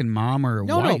jealous fucking mom or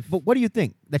No, wife. but what do you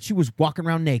think? That she was walking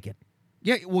around naked.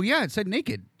 Yeah, well, yeah, it said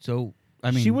naked. So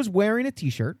I mean, She was wearing a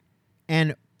t-shirt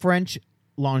and French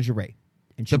lingerie,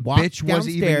 and she The walked bitch downstairs.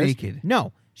 wasn't even naked.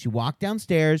 No, she walked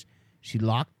downstairs. She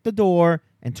locked the door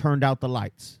and turned out the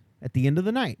lights at the end of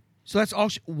the night. So that's all.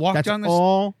 She walked That's down this.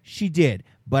 all she did.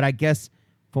 But I guess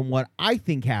from what I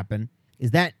think happened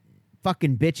is that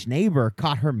fucking bitch neighbor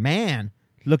caught her man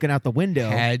looking out the window.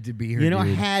 Had to be her. you know,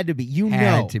 dude. had to be. You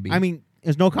Had know, to be. I mean,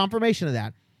 there's no confirmation of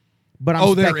that. But I'm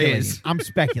Oh, there speculating. is. I'm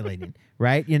speculating,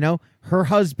 right? You know, her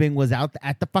husband was out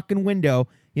at the fucking window,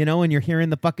 you know, and you're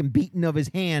hearing the fucking beating of his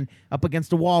hand up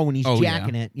against the wall when he's Oh, yeah.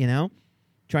 jacking it, you know,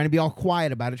 trying to be all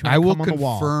quiet about it, trying I to will come on the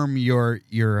wall. confirm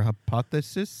your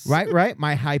hypothesis. Right.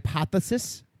 My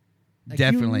hypothesis. Like,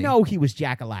 Definitely. You know he was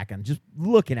jack-a-lacking just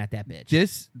looking at that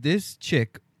bitch. This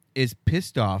chick is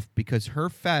pissed off because her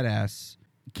fat ass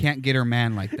can't get her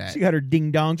man like that. She got her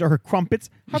ding-dongs or her crumpets.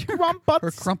 Her crumpets.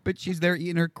 Her crumpets. She's there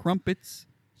eating her crumpets.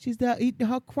 She's there eating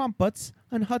her crumpets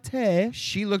and her tea.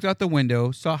 She looked out the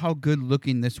window, saw how good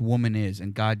looking this woman is,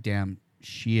 and goddamn,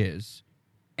 she is.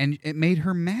 And it made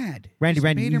her mad. Randy,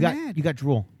 Just made you her got mad. you got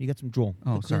drool. You got some drool.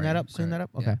 Oh, Clean sorry. that up. Sorry. Clean that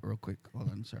up. Yeah, Okay. real quick. Hold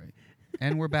on. Sorry.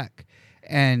 And we're back.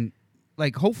 And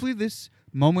like, hopefully, this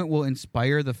moment will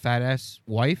inspire the fat ass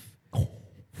wife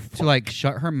to like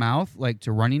shut her mouth, like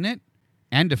to running it,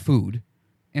 and to food.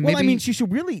 And Well, maybe I mean, she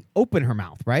should really open her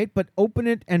mouth, right? But open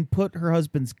it and put her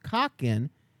husband's cock in,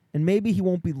 and maybe he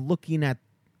won't be looking at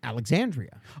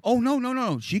Alexandria. oh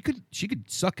no. She could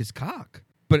suck his cock,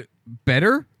 but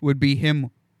better would be him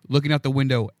looking out the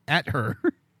window at her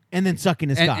And then sucking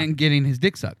his cock. and getting his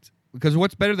dick sucked. Because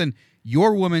what's better than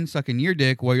your woman sucking your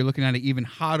dick while you're looking at an even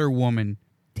hotter woman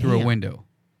through a Damn. window?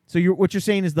 So what you're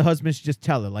saying is the husband should just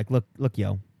tell her, like, look,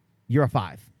 yo, you're a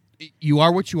 5. You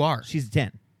are what you are. She's a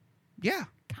 10. Yeah.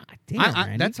 God damn,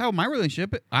 Randy. That's how my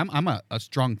relationship. I'm a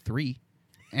strong 3,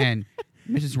 and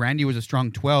Mrs. Randy was a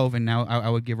strong 12, and now I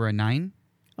would give her a 9.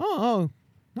 Oh,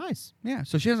 nice. Yeah,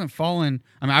 so she hasn't fallen.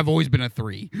 I mean, I've always been a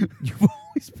 3, You've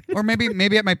always been. or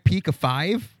maybe at my peak a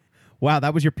 5. Wow,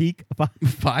 that was your peak. A 5?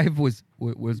 5 was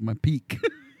my peak.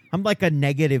 I'm like a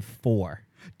 -4.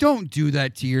 Don't do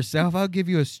that to yourself. I'll give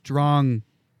you a strong.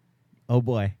 Oh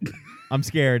boy, I'm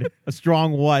scared. A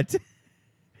strong what?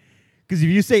 Because if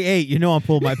you say 8, you know I'm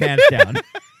pulling my pants down.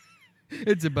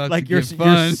 It's about Like to you're get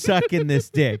fun. sucking this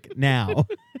dick now.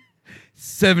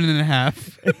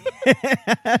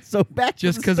 7.5. So back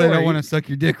Just to the because I don't story. want to suck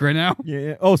your dick right now.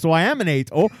 Yeah. Oh, so I am an 8.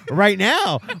 Oh, right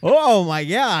now. Oh my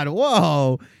God.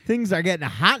 Whoa. Things are getting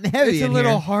hot and heavy. It's a in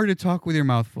little here. hard to talk with your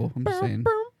mouth full. I'm just saying.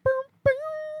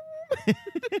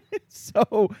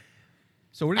 So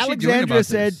So what is she doing Alexandria about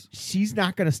said this? she's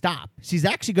not going to stop. She's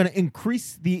actually going to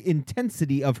increase the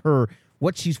intensity of her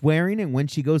what she's wearing and when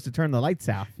she goes to turn the lights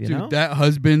off. You Dude, know, that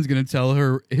husband's gonna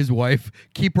tell his wife,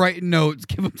 keep writing notes,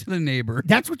 give them to the neighbor.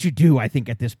 that's what you do. I think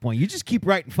at this point, you just keep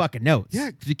writing fucking notes. Yeah,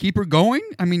 to keep her going.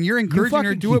 I mean, you're You encouraging her to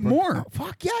fucking do it keep her- more. Oh,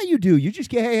 fuck yeah, you do. You just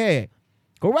get hey,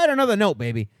 go write another note,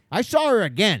 baby. I saw her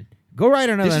again. Go write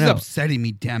another This is note. upsetting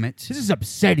me. Damn it! This is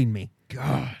upsetting me.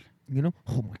 God, You know?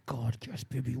 Oh my God, yes,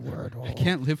 baby word. Oh. I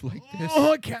can't live like this.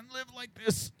 Oh, I can't live like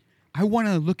this. I want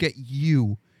to look at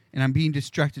you, and I'm being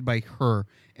distracted by her.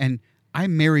 And I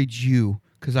married you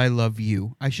because I love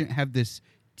you. I shouldn't have this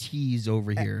tease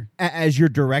over here. As you're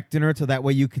directing her, so that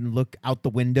way you can look out the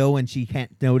window and she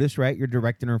can't notice, right? You're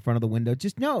directing her in front of the window.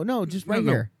 Just just right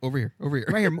No, here. over here, over here.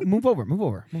 Right here. Move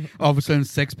over. All of a sudden,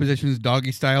 sex positions,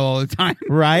 doggy style all the time.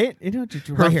 Right? You know, just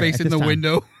Her right here, face at in this the time.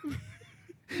 window.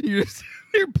 You're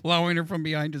plowing her from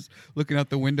behind, just looking out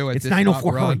the window at It's this 9:04. hot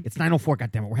Hurry. rod. It's 9:04.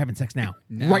 Goddammit. We're having sex now.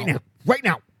 Now. Right now. Right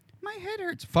now. My head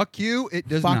hurts. Fuck you. It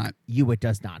does Fuck not. you. It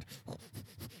does not.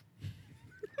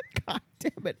 God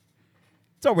damn it.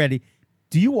 It's already.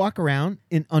 Do you walk around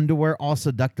in underwear all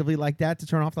seductively like that to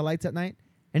turn off the lights at night?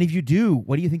 And if you do,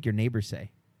 what do you think your neighbors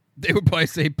say? They would probably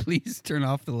say, please turn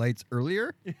off the lights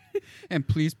earlier and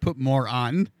please put more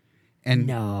on. And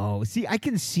No. See, I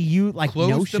can see you like close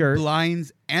no the shirt.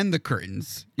 blinds and the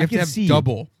curtains. I You have to can have see you.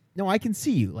 double. No, I can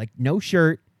see you like no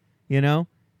shirt, you know,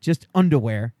 just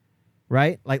underwear,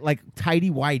 right? Like tidy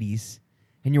whities,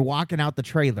 and you're walking out the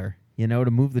trailer, you know,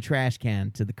 to move the trash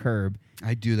can to the curb,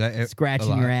 I do that a scratching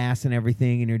lot. your ass and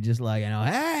everything, and you're just like, you know,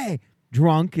 hey,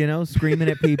 drunk, you know, screaming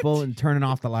at people and turning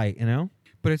off the light, you know,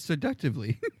 But it's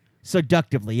seductively.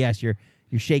 seductively. Yes, you're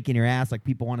shaking your ass like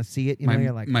people want to see it. You know,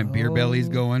 you're like my beer belly's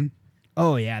 "Oh." going.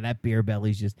 Oh yeah, that beer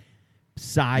belly's just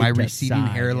side My to receding side,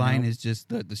 hairline you is just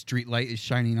the street light is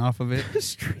shining off of it. know?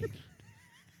 Street.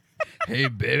 Hey,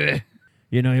 baby.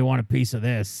 You know, you want a piece of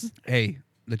this. Hey,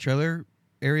 the trailer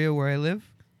area where I live,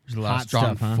 there's a lot Hot of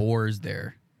strong stuff, huh? 4s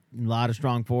there. A lot of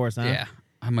strong force, huh? Yeah,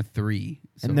 I'm a 3.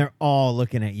 So And they're all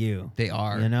looking at you. they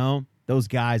are. You know? Those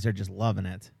guys are just loving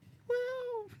it.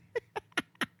 Well,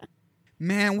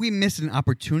 man, we missed an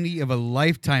opportunity of a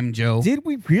lifetime, Joe. Did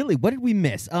we really? What did we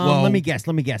miss? Well- Let me guess.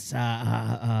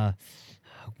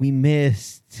 We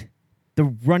missed the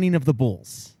running of the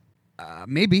bulls.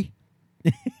 Maybe.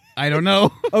 I don't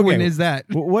know. Okay. When is that?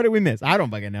 What did we miss? I don't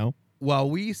fucking know. Well,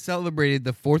 we celebrated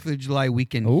the 4th of July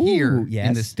weekend Ooh, here in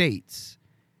yes. the States.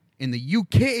 In the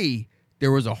UK,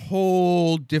 there was a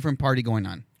whole different party going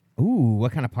on. Ooh,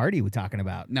 what kind of party are we talking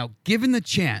about? Now, given the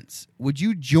chance, would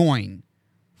you join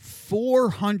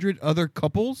 400 other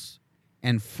couples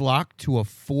and flock to a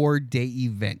 4-day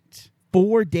event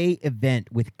 4-day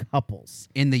event with couples.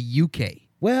 in the UK?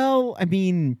 Well, I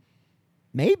mean,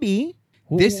 maybe.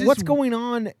 What's going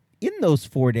on in those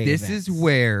 4-day This events? is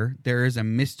where there is a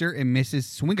Mr. and Mrs.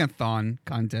 Swingathon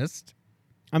contest.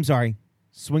 I'm sorry.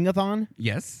 Swingathon?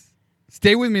 Yes.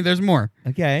 Stay with me. There's more.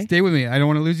 Okay. Stay with me. I don't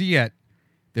want to lose you yet.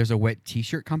 There's a wet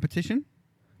t-shirt competition,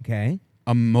 Okay.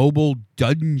 a mobile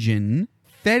dungeon,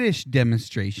 fetish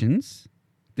demonstrations.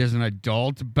 There's an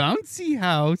adult bouncy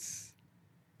house.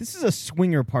 This is a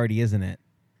swinger party, isn't it?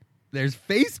 There's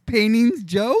face paintings,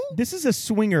 Joe. This is a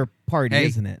swinger party, Hey.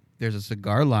 isn't it? There's a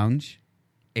cigar lounge,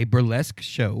 a burlesque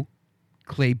show,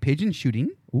 clay pigeon shooting.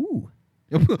 Ooh.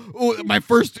 Oh, my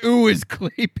first ooh is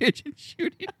clay pigeon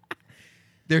shooting.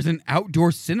 There's an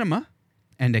outdoor cinema,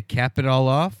 and to cap it all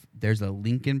off, there's a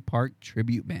Linkin Park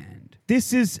tribute band.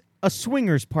 This is a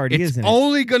swingers party, It's isn't it?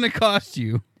 only going to cost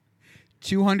you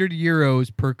 200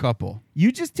 euros per couple.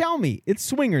 You just tell me. It's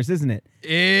swingers, isn't it?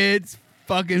 It's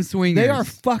fucking swingers. They are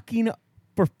fucking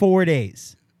for 4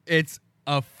 days. It's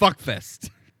a fuck fest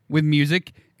with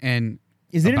music and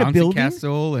Is it in a bouncy building?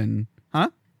 castle and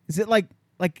Is it like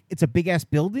it's a big ass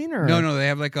building or no, they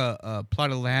have like a plot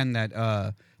of land that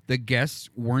the guests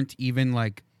weren't even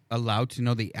like allowed to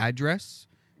know the address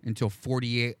until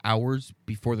 48 hours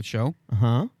before the show,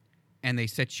 Uh-huh. and they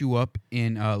set you up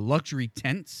in luxury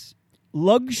tents.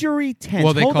 Luxury tents.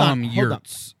 Well, they Hold call on, them hold on.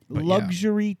 yurts. but yeah,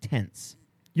 Luxury tents.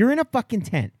 You're in a fucking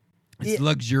tent. it's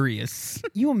luxurious.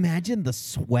 You imagine the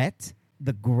sweat,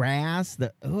 the grass,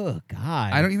 oh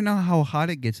god. I don't even know how hot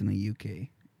it gets in the UK.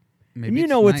 Maybe And you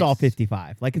know it's all nice.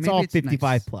 55. Like it's Maybe all it's 55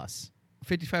 nice. plus.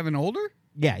 55 and older.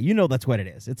 Yeah, you know that's what it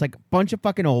is. It's like a bunch of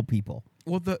fucking old people.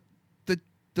 Well,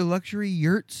 the luxury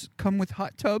yurts come with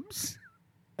hot tubs.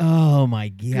 Oh my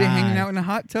god. They're hanging out in a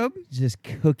hot tub. just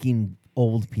cooking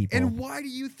old people. And why do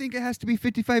you think it has to be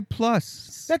 55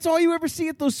 plus? That's all you ever see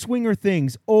at those swinger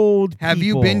things. Old Have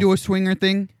you people. been to a swinger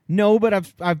thing? No, but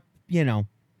I've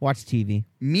watched TV.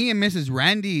 Me and Mrs.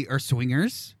 Randy are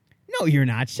swingers. No, you're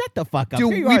not. Shut the fuck up. Dude,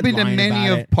 Here you we've are been to lying many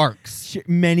about of it. parks.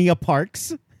 Many a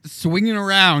parks. Swinging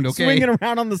around, okay? Swinging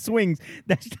around on the swings.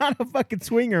 That's not a fucking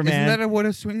swinger, man. Isn't that what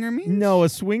a swinger means? No, a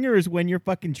swinger is when you're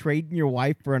fucking trading your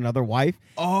wife for another wife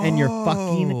and you're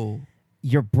fucking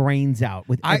your brains out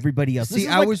with everybody else. see, This is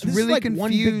I like- was this is really like one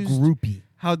big confused. groupie.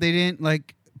 How they didn't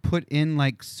like put in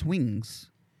like swings.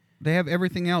 They have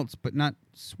everything else, but not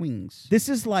swings. This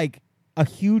is like a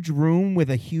huge room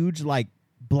with a huge like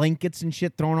blankets and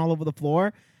shit thrown all over the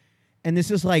floor. And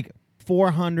this is like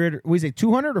 400, what is it,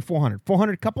 200 or 400?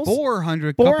 400 couples?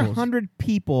 400 couples. 400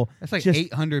 people. That's like just-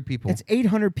 800 people. It's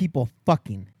 800 people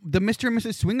fucking. The Mr. and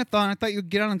Mrs. Swingathon, I thought you'd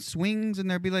get on swings and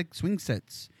there'd be like swing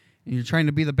sets. And you're trying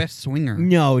to be the best swinger.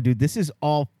 No, dude, this is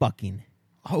all fucking.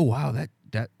 Oh, wow.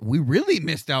 That we really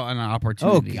missed out on an Oh,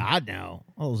 opportunity. God, no.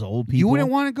 All those old people. You wouldn't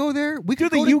want to go there? We could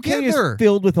Dude, go the UK together. is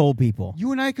filled with old people.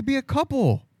 You and I could be a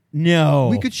couple. No.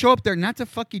 We could show up there not to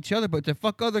fuck each other, but to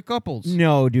fuck other couples.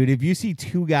 No, dude. If you see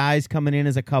two guys coming in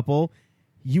as a couple,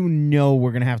 you know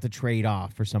we're going to have to trade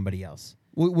off for somebody else.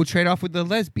 We'll trade off with the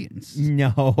lesbians.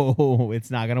 No, it's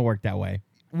not going to work that way.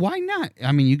 Why not?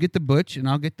 I mean, you get the butch and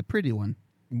I'll get the pretty one.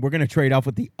 We're going to trade off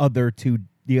with the other two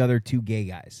gay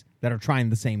guys that are trying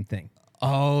the same thing.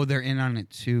 Oh, they're in on it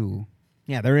too.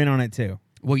 Yeah, they're in on it too.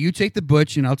 Well, you take the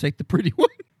butch and I'll take the pretty one.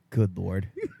 Good Lord.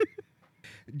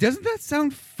 Doesn't that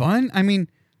sound fun? I mean,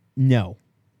 No.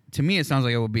 to me, it sounds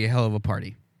like it would be a hell of a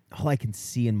party. All I can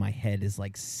see in my head is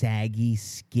like saggy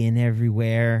skin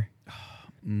everywhere.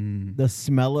 The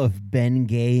smell of Ben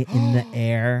Gay in the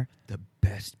air The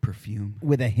best perfume.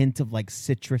 with a hint of like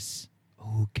citrus.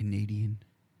 Oh, Canadian.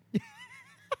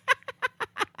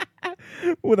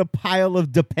 With a pile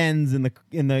of Depends in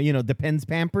the Depends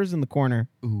Pampers in the corner.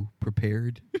 Ooh,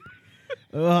 prepared.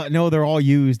 No, they're all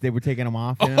used. They were taking them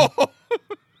off. You know?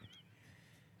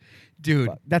 Dude,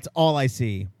 That's all I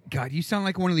see. God, you sound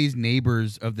like one of these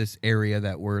neighbors of this area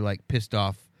that were like pissed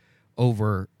off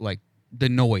over like the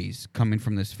noise coming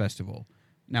from this festival.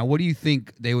 Now, what do you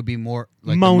think they would be more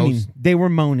like? Moaning. They were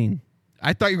moaning.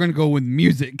 I thought you were going to go with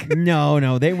music.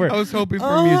 No, they were. I was hoping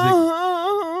for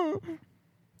music.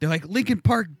 They're like, Linkin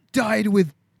Park died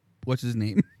with, what's his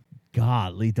name?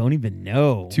 Godly, don't even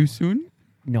know. Too soon?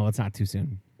 No, it's not too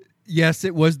soon. Yes,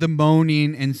 it was the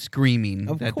moaning and screaming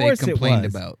Of that they course it complained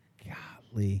was. about.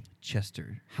 Godly.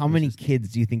 Chester. How many kids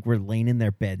do you think were laying in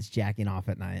their beds jacking off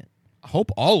at night? I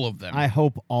hope all of them. I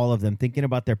hope all of them thinking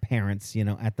about their parents,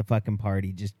 at the fucking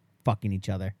party, just fucking each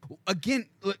other. Again,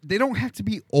 look, they don't have to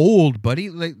be old, buddy.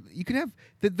 Like you could have.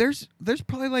 There's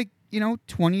probably like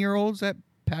 20-year-olds that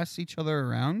pass each other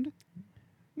around.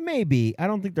 Maybe. I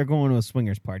don't think they're going to a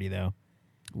swingers party though.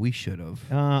 We should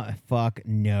have. Fuck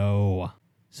no.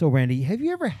 So Randy, have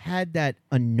you ever had that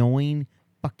annoying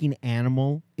fucking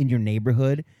animal in your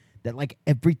neighborhood that like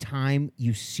every time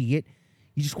you see it,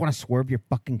 you just want to swerve your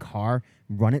fucking car,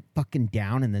 run it fucking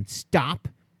down, and then stop,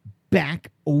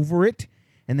 back over it,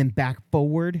 and then back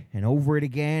forward and over it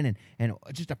again, and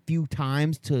just a few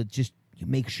times to just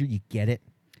make sure you get it?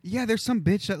 Yeah, there's some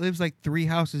bitch that lives like 3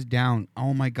 houses down.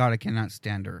 Oh my God, I cannot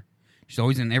stand her. She's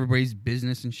always in everybody's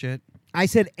business and shit. I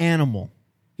said animal.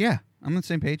 Yeah, I'm on the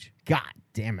same page. God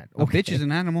damn it. A bitch is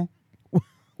an animal.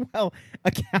 Well,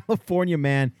 a California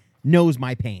man knows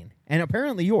my pain, and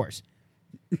apparently yours.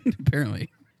 Apparently.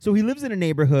 So he lives in a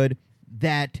neighborhood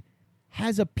that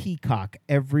has a peacock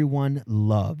everyone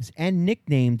loves and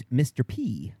nicknamed Mr.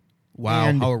 P. Wow,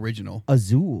 And how original.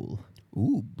 Azul.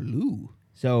 Ooh, blue.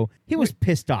 So he was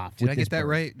pissed off Did with I this get that bird.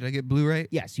 right? Did I get blue right?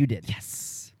 Yes, you did.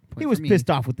 Yes. He was pissed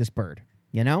off with this bird,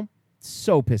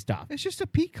 So pissed off. It's just a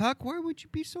peacock. Why would you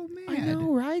be so mad? I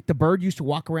know, right? The bird used to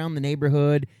walk around the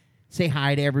neighborhood, say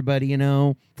hi to everybody,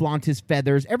 flaunt his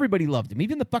feathers. Everybody loved him.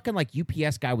 Even the fucking like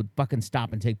UPS guy would fucking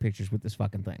stop and take pictures with this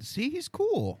fucking thing. See, he's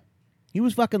cool. He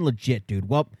was fucking legit, dude.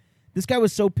 Well, this guy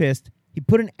was so pissed, he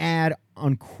put an ad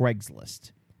on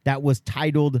Craigslist that was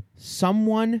titled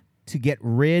 "Someone to Get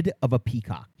Rid of a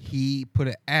Peacock." He put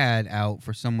an ad out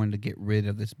for someone to get rid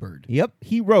of this bird. Yep,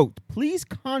 he wrote, "Please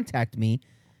contact me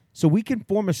so we can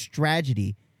form a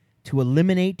strategy to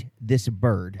eliminate this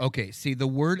bird." Okay, see, the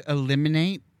word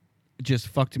eliminate just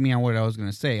fucked me on what I was going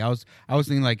to say. I was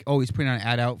thinking like, oh, he's putting an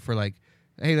ad out for like,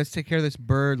 hey, let's take care of this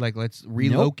bird. Like, let's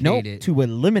relocate Nope, it. to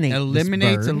eliminate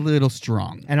Eliminate's this a bird, little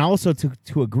strong. and also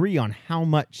to agree on how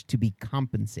much to be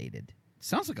compensated.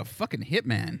 Sounds like a fucking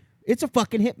hitman. It's a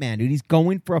fucking hitman, dude. He's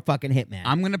going for a fucking hitman.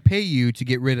 I'm going to pay you to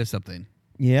get rid of something.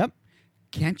 Yep.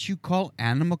 Can't you call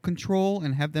animal control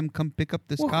and have them come pick up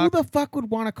this Well, cock? who the fuck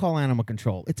would want to call animal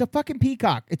control? It's a fucking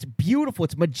peacock. It's beautiful.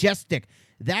 It's majestic.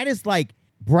 That is like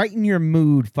brighten your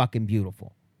mood fucking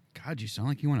beautiful. God, you sound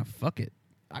like you want to fuck it.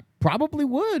 I probably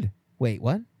would. Wait,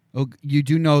 what? Oh, you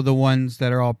do know the ones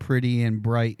that are all pretty and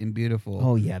bright and beautiful.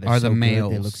 Oh, yeah. They're are so the good.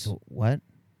 males. They look so... What?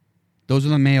 Those are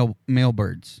the male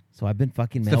birds. So I've been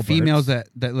fucking It's male the females birds.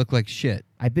 that look like shit.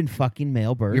 I've been fucking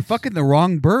male birds. You're fucking the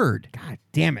wrong bird. God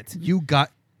damn it. You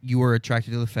were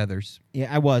attracted to the feathers.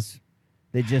 Yeah, I was.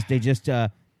 They just,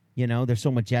 they're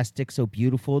so majestic, so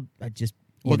beautiful. I just...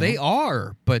 Well, they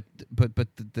are, but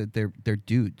they're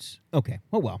dudes. Okay.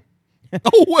 Oh, well.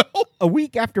 Oh well. A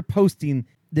week after posting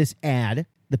this ad,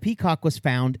 the peacock was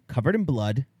found covered in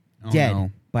blood, Oh, dead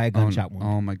no. by a gunshot wound.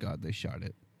 Oh my God, they shot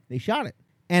it. They shot it.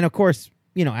 And of course,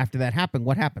 after that happened,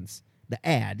 what happens? The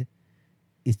ad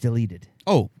is deleted.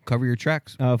 Oh, cover your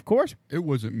tracks. Of course. It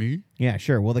wasn't me. Yeah,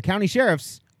 sure. Well, the county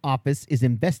sheriff's office is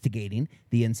investigating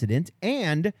the incident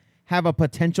and have a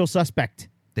potential suspect.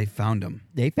 They found him.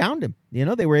 They found him.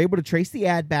 They were able to trace the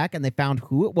ad back and they found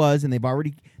who it was, and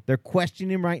they're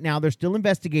questioning him right now. They're still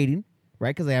investigating,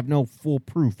 right? Because they have no full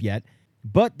proof yet.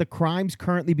 But the crimes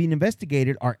currently being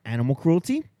investigated are animal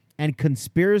cruelty and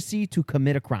conspiracy to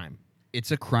commit a crime.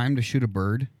 It's a crime to shoot a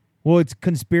bird. Well, it's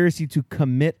conspiracy to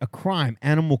commit a crime.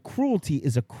 Animal cruelty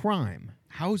is a crime.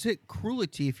 How is it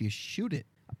cruelty if you shoot it?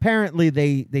 Apparently,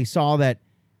 they saw that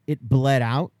it bled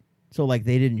out, so like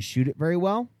they didn't shoot it very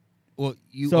well. Well,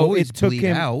 you So always it took bleed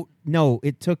him- out. No,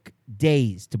 it took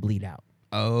days to bleed out.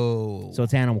 Oh. So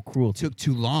it's animal cruelty. took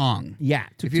too long. Yeah,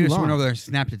 it took If you too just long. went over there and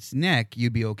snapped its neck,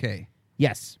 you'd be okay.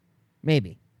 Yes,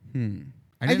 maybe.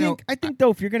 I think though,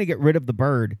 if you're going to get rid of the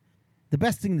bird, the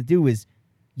best thing to do is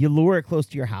you lure it close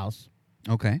to your house,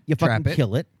 Okay. you Trap fucking it.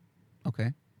 kill it,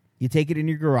 Okay. you take it in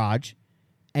your garage,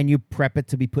 and you prep it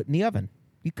to be put in the oven.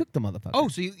 You cook the motherfucker. Oh,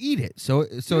 so you eat it. So You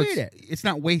it's eat it. it's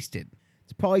not wasted.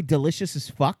 It's probably delicious as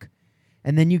fuck.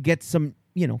 And then you get some,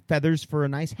 feathers for a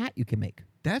nice hat you can make.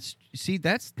 That's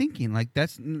thinking. Like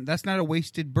that's not a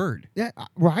wasted bird. Yeah,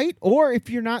 right? Or if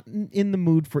you're not in the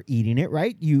mood for eating it,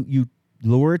 right? You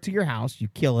lure it to your house, you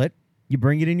kill it, you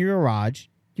bring it in your garage,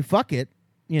 you fuck it,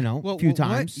 a few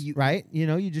times, right?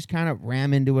 You just kind of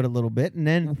ram into it a little bit, and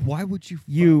then Why would you?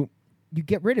 You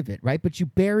get rid of it, right? But you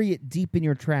bury it deep in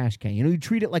your trash can. You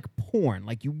treat it like porn,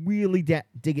 like you really dig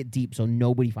it deep so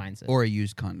nobody finds it. Or a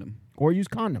used condom. Or use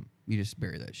condom. You just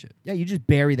bury that shit. Yeah, you just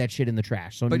bury that shit in the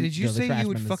trash. So But did you say you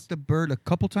would fuck the bird a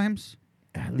couple times?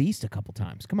 At least a couple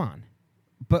times. Come on.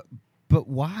 But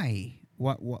why?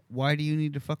 Why do you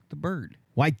need to fuck the bird?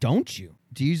 Why don't you?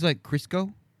 Do you use like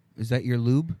Crisco? Is that your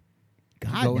lube?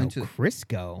 God, Go no, into-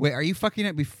 Crisco. Wait, are you fucking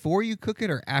it before you cook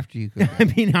it or after you cook I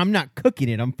it? mean, I'm not cooking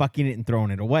it. I'm fucking it and throwing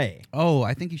it away. Oh,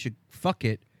 I think you should fuck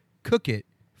it, cook it,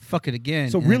 fuck it again.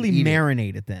 So and really then eat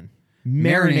marinate it then. Marinate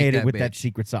Marinate it that with that bitch.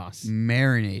 secret sauce.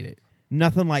 Marinate it.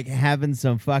 Nothing like having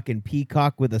some fucking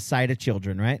peacock with a side of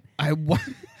children, right? I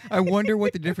wonder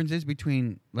what the difference is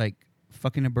between like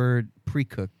fucking a bird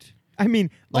pre-cooked. I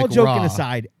mean, Like all joking raw.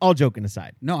 aside. All joking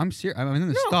aside. No, I'm serious. I'm in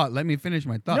this No. thought. Let me finish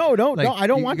my thought. No, Like, I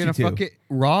don't want you You're to. gonna fuck it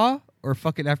raw or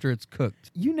fuck it after it's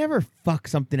cooked. You never fuck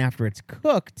something after it's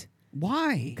cooked,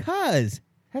 Why? cause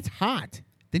that's hot.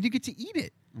 Then you get to eat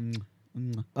it.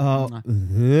 Oh, God.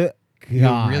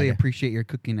 God. You really appreciate your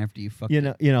cooking after you fuck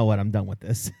it. You know what? I'm done with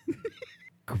this.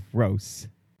 Gross.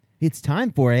 It's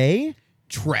time for a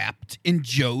Trapped in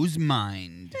Joe's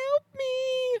mind. help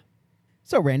me.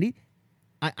 So, Randy,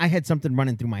 I had something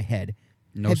running through my head.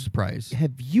 No surprise.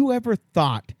 Have you ever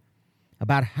thought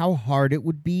about how hard it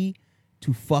would be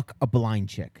to fuck a blind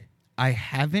chick? I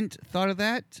haven't thought of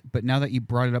that, but now that you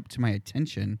brought it up to my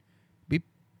attention, it'd be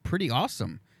pretty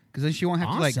awesome. Because then she won't have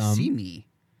to like Awesome? see me.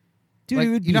 Dude, Like,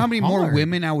 it would you know be how many more hard.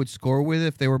 women I would score with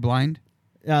if they were blind?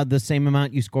 The same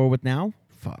amount you score with now?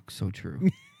 Fuck, so true.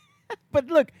 But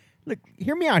look,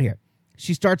 hear me out here.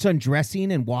 She starts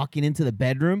undressing and walking into the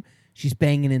bedroom. She's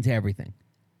banging into everything.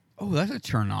 Oh, that's a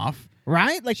turn off.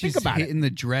 Right? Like, She's think about hitting it. the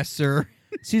dresser.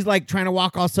 She's like trying to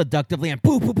walk all seductively and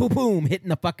boom, boom, boom, boom, hitting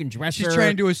the fucking dresser. She's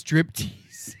trying to do a strip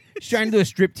tease. She's trying to do a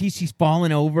strip tease. She's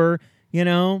falling over,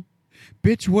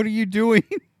 Bitch, what are you doing?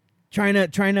 trying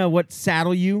to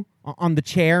saddle you on the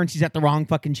chair, and she's at the wrong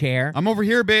fucking chair. I'm over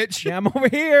here, bitch. Yeah, I'm over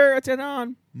here. Turn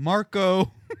on.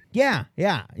 Marco. Yeah.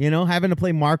 Having to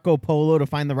play Marco Polo to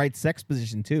find the right sex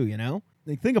position too.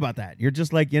 Like, think about that. You're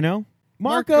just like, Marco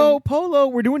Marco. Polo.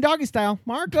 We're doing doggy style.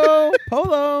 Marco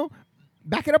Polo.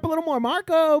 Back it up a little more.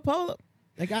 Marco Polo.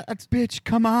 Like, that's Bitch,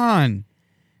 come on.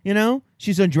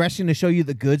 She's undressing to show you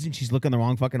the goods, and she's looking the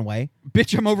wrong fucking way.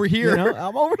 Bitch, I'm over here.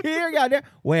 I'm over here, goddamn.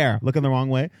 Where? Looking the wrong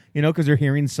way. Because her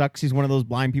hearing sucks. She's one of those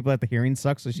blind people that the hearing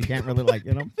sucks, so she can't really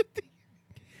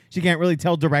she can't really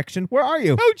tell direction. Where are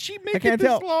you? How'd she I make it can't this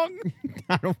tell. long?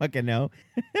 I don't fucking know.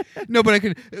 No, but I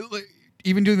could, like,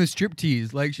 even doing the strip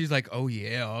tease, like, she's like, oh,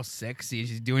 yeah, all sexy.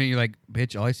 She's doing it. You're like,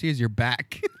 bitch, all I see is your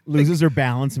back. Loses her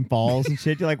balance and falls and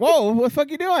shit. You're like, whoa, what the fuck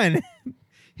you doing?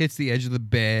 Hits the edge of the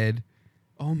bed.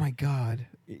 Oh, my God.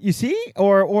 You see?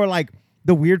 Or like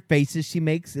the weird faces she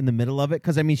makes in the middle of it.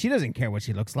 Because, I mean, she doesn't care what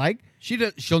she looks like.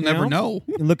 She'll never know.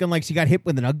 Looking like she got hit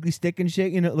with an ugly stick and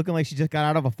shit. Looking like she just got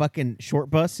out of a fucking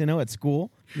short bus, at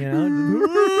school.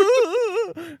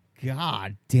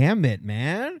 God damn it,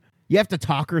 man. You have to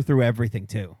talk her through everything,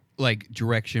 too. Like,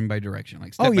 direction by direction.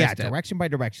 Like, step Oh, by yeah, step. direction by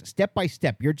direction. Step by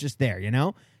step. You're just there,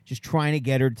 Just trying to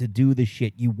get her to do the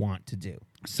shit you want to do.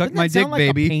 Suck Doesn't my that sound dick, like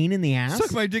baby. A pain in the ass.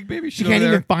 Suck my dick, baby. She She's can't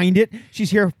over even find it.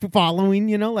 She's here following,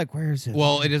 like, where is it?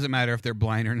 Well, it doesn't matter if they're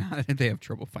blind or not. They have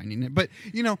trouble finding it. But,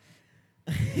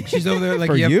 she's over there like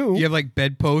For you you. have like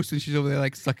bedposts, and she's over there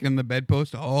like sucking on the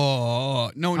bedpost. Oh,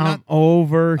 no, not. I'm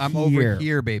over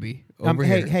here, baby. Over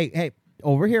here. Hey,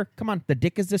 over here. Come on. The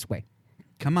dick is this way.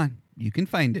 Come on. You can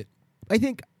find it. I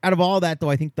think out of all that, though,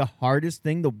 I think the hardest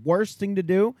thing, the worst thing to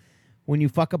do when you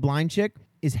fuck a blind chick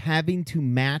is having to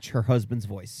match her husband's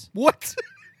voice. What?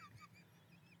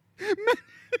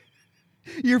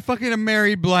 You're fucking a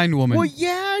married blind woman. Well,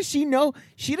 yeah, she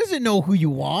doesn't know who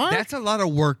you are. That's a lot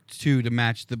of work too to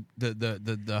match the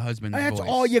husband's That's voice.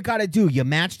 all you got to do. You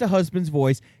match the husband's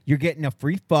voice, you're getting a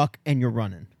free fuck, and you're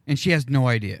running. And she has no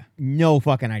idea. No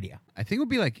fucking idea. I think it would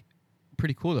be like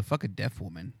pretty cool to fuck a deaf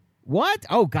woman. What?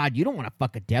 Oh, God, you don't want to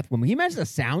fuck a deaf woman. Can you imagine the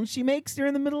sound she makes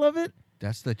during the middle of it?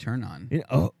 That's the turn on.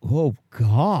 Oh,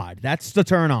 God. That's the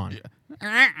turn on.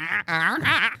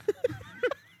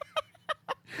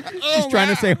 She's trying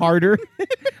to say harder.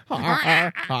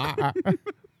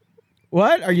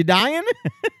 What? Are you dying?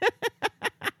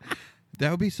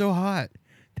 That would be so hot.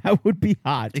 That would be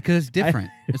hot. Because it's different.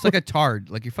 It's like a tard.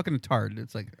 Like you're fucking a tard.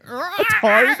 It's like It's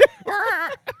hard.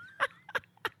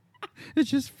 it's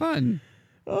just fun.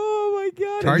 Oh my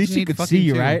god! At Cards least she need could fucking see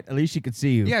you, too. right? At least she could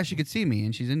see you. Yeah, she could see me,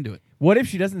 and she's into it. What if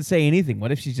she doesn't say anything?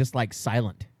 What if she's just like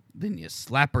silent? Then you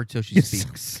slap her till she You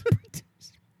speaks.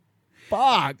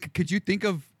 Fuck. Could you think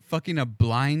of fucking a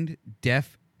blind,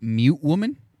 deaf, mute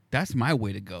woman? That's my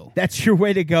way to go. That's your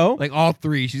way to go. Like all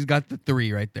three. She's got the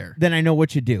three right there. Then I know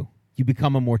what you do. You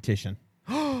become a mortician.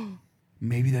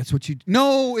 Maybe that's what you.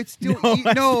 No, it's still No,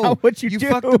 that's no. not what you do.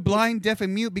 fuck the blind, deaf,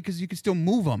 and mute because you can still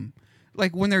move them.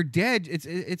 Like when they're dead,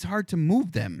 it's hard to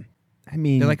move them. I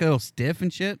mean, They're like a little stiff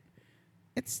and shit.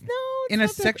 it's In a not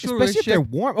that- sexual especially if they're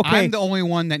relationship, warm. Okay, I'm the only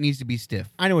one that needs to be stiff.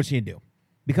 I know what you can do.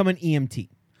 Become an EMT.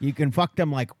 You can fuck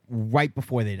them like right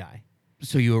before they die.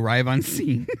 So you arrive on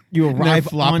scene. You And they're arrive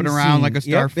flopping on around scene. like a Yep,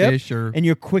 starfish, yep. or and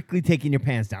you're quickly taking your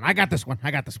pants down. I got this one. I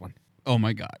got this one. oh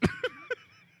my god.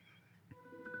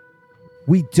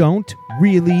 We don't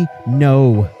really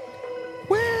know.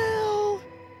 Well,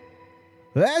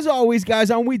 As always, guys,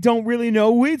 on We Don't Really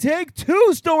Know, we take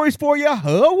 2 stories for you. A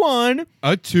 1,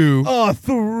 a 2. a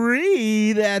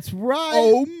 3. That's right.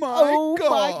 Oh my my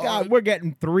God. God. We're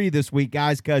getting 3 this week,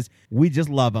 guys, because we just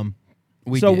love them.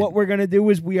 We So did. what we're going to do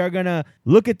is we are going to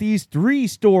look at these 3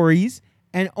 stories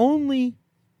and only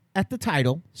at the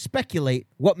title speculate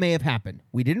what may have happened.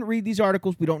 We didn't read these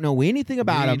articles. We don't know anything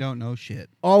about we them. don't know shit.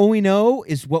 All we know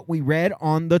is what we read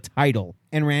on the title.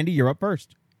 And Randy, you're up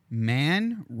first.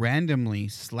 Man randomly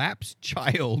slaps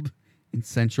child in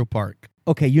Central Park.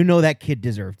 Okay, you know that kid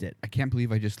deserved it. I can't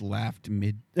believe I just laughed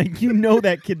mid. Like, you know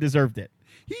that kid deserved it.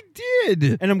 He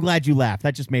did. And I'm glad you laughed.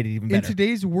 That just made it even In better.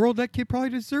 today's world, that kid probably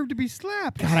deserved to be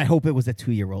slapped. God, I hope it was a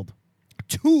 2-year-old.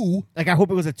 2? Like, I hope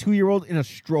it was a 2-year-old in a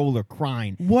stroller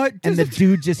crying. What And does the a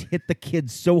dude just hit the kid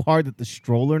so hard that the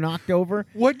stroller knocked over.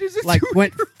 what does a Like, 2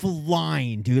 went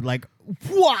flying, dude. Like,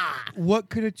 wah! What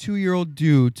could a 2-year-old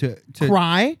do to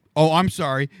Cry? Oh, I'm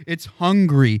sorry. It's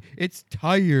hungry. It's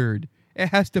tired. It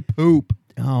has to poop.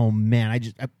 Oh, man.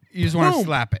 You just want to Boom.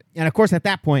 slap it. And, of course, at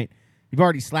that point, you've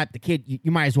already slapped the kid.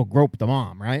 You might as well grope the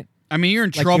mom, right? I mean, you're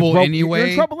in Like, trouble You're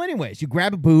anyway. in trouble anyways. You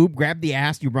grab a boob, grab the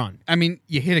ass, you run. I mean,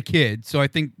 you hit a kid, so I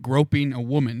think groping a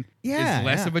woman Yeah, is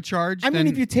less yeah. of a charge. I mean, than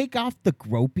if you take off the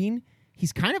groping,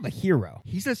 he's kind of a hero.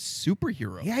 he's a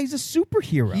superhero. Yeah, he's a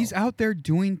superhero. He's out there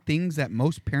doing things that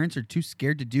most parents are too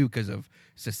scared to do because of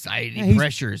society Yeah, he's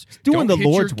pressures. doing Don't the hit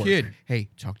Lord's your work. kid. Hey,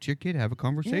 talk to your kid. Have a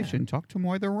conversation. Talk to them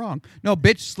why they're wrong. No,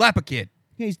 bitch, slap a kid.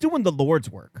 Yeah, he's doing the Lord's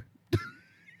work.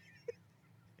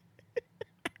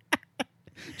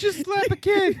 Just slap a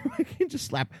kid. I can just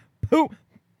slap poo.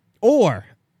 Or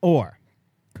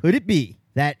could it be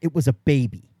that it was a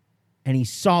baby and he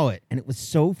saw it and it was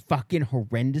so fucking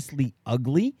horrendously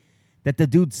ugly that the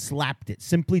dude slapped it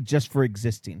simply just for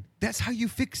existing? That's how you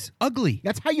fix ugly.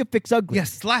 That's how you fix ugly. You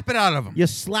slap it out of them. You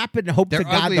slap it and hope They're to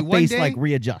God ugly the one face day, like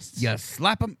readjusts. You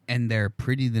slap them, and they're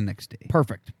pretty the next day.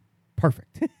 Perfect.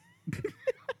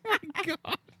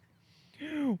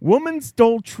 Woman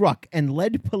stole truck and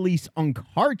led police on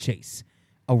car chase.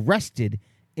 Arrested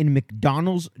in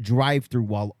McDonald's drive-thru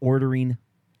while ordering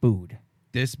food.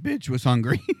 This bitch was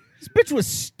hungry. This bitch was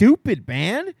stupid,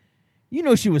 man. You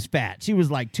know she was fat. She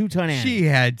was like 2-ton Annie. She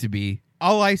had to be.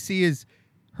 All I see is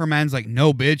her man's like,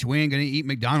 no, bitch, we ain't going to eat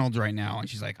McDonald's right now. And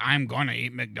she's like, I'm going to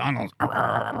eat McDonald's.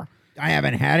 I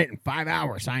haven't had it in 5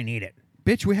 hours. I need it.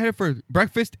 Bitch, we had it for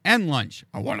breakfast and lunch.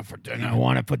 I want it for dinner. I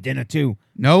want it for dinner, too.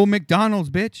 No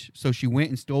McDonald's, bitch. So she went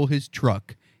and stole his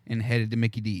truck and headed to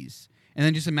Mickey D's. And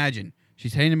then just imagine,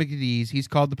 she's heading to Mickey D's. He's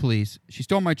called the police. She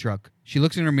stole my truck. She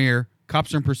looks in her mirror.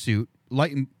 Cops are in pursuit.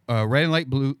 Red and light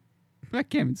blue. I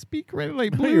can't even speak. Red and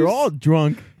light blue. You're all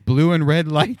drunk. Blue and red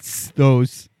lights.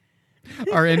 Those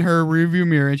are in her rearview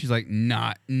mirror. And she's like,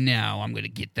 not now. I'm going to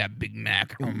get that Big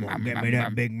Mac. Get me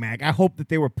that Big Mac. I hope that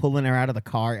they were pulling her out of the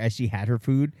car as she had her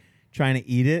food, trying to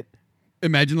eat it.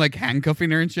 Imagine like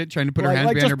handcuffing her and shit, trying to put her Like- hands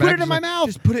like, behind just her put back. it in She's my like, mouth.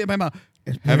 Just put it in my mouth. Just put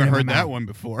it Haven't in my heard that mouth. one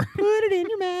before. Put it in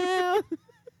your mouth.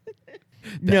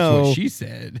 That's No. what she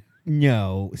said.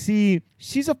 No. See,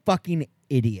 she's a fucking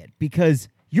idiot because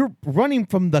you're running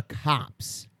from the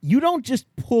cops. You don't just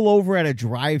pull over at a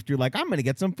drive-thru like, I'm going to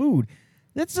get some food.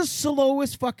 That's the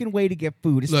slowest fucking way to get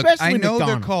food, Look, especially I know McDonald's.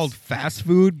 they're called fast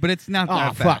food, but it's not Oh,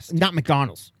 that fuck. fast. Not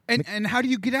McDonald's. And how do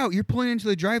you get out? You're pulling into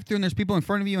the drive-thru and there's people in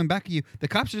front of you and back of you. The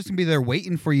cops are just going to be there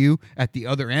waiting for you at the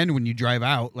other end when you drive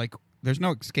out. Like, there's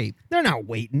no escape. They're not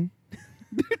waiting.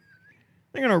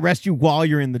 They're going to arrest you while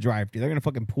you're in the drive-thru. They're going to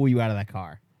fucking pull you out of that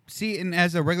car. See, and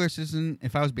as a regular citizen,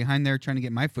 if I was behind there trying to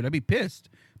get my food, I'd be pissed.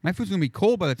 My food's going to be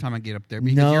cold by the time I get up there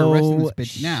because you're arresting No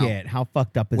this bitch now. shit. How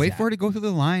fucked up is Wait that? for her to go through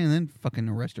the line and then fucking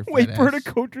arrest her. Wait fat for her ass.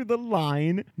 to go through the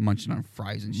line. Munching on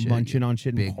fries and shit. Munching you on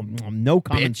shit. big No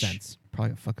common bitch. sense.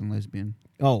 probably a fucking lesbian.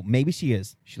 Oh, maybe she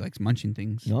is. She likes munching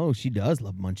things. No, she does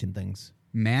love munching things.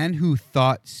 Man who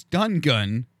thought stun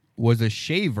gun was a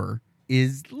shaver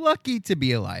is lucky to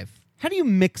be alive. How do you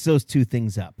mix those two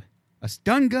things up? A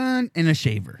stun gun and a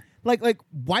shaver. Like,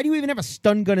 why do you even have a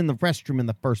stun gun in the restroom in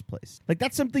the first place? Like,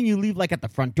 that's something you leave, like, at the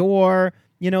front door,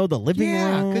 the living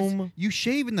room. You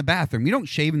shave in the bathroom. You don't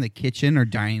shave in the kitchen or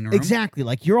dining room. Exactly.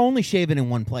 Like, you're only shaving in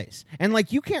one place. And,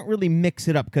 like, you can't really mix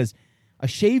it up because a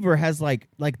shaver has, like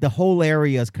the whole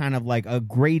area is kind of like a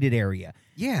graded area.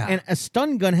 Yeah. And a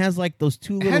stun gun has, like, those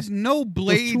two It little... has no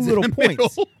blades two little in the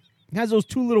points. middle. It has those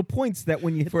two little points that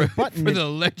when you hit the button... For the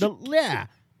electric. Yeah.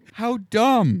 How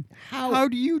dumb. How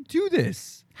do you do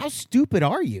this? How stupid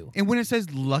are you? And when it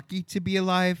says lucky to be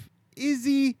alive, is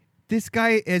he? This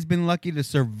guy has been lucky to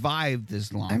survive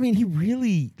this long. I mean, he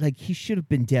really, he should have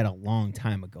been dead a long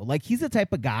time ago. Like, he's the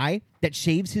type of guy that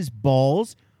shaves his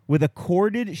balls with a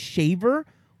corded shaver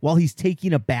while he's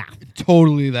taking a bath.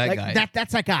 Totally that guy.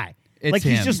 That's that guy. It's like,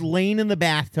 he's him. just laying in the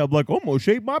bathtub like, I'm going to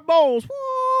shave my balls.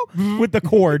 Woo! With the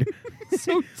cord.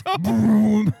 So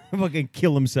dumb. Fucking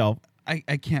kill himself.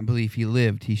 I can't believe he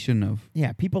lived. He shouldn't have.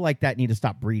 Yeah, people like that need to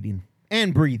stop breeding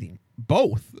and breathing.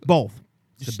 Both. Both.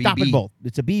 It's a Stop BB. it both.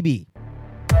 It's a BB.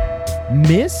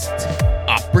 Missed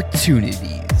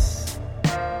Opportunities.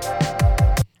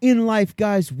 in life,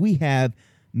 guys, we have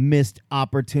missed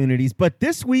opportunities. But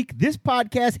this week, this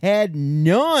podcast had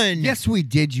none. Yes, we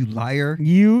did, you liar.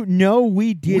 You know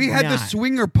we did We had not. the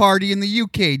swinger party in the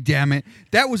UK, damn it.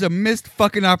 That was a missed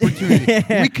fucking opportunity.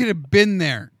 We could have been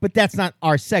there. But that's not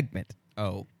our segment.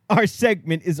 Oh. Our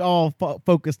segment is all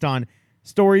focused on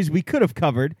stories we could have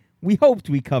covered, we hoped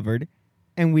we covered,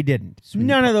 and we didn't.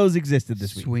 None of those existed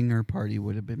this week. Swinger party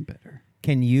would have been better.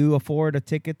 Can you afford a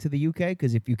ticket to the UK?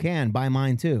 Because if you can, buy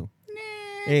mine too.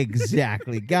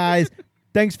 Exactly. Guys,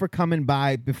 thanks for coming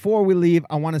by. Before we leave,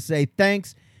 I want to say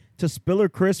thanks to Spiller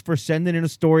Chris for sending in a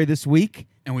story this week.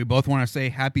 And we both want to say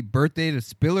happy birthday to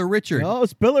Spiller Richard. Oh,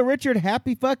 Spiller Richard,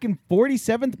 happy fucking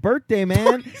 47th birthday,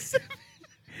 man.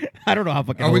 I don't know how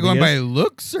fucking Are we old he going is. by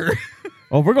looks or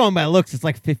Oh, if we're going by looks, it's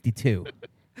like 52.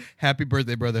 happy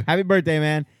birthday, brother? Happy birthday,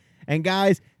 man. And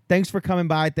guys, thanks for coming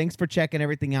by. Thanks for checking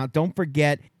everything out. Don't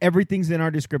forget, everything's in our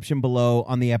description below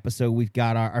on the episode. We've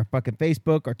got our fucking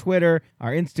Facebook, our Twitter,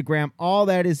 our Instagram. All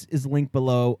that is linked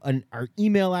below. And our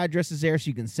email address is there so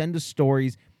you can send us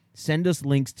stories, send us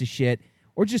links to shit,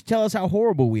 or just tell us how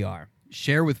horrible we are.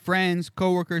 Share with friends,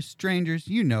 coworkers, strangers.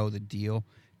 You know the deal.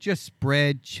 Just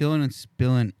spread, chilling and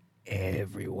spilling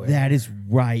everywhere. That is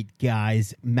right,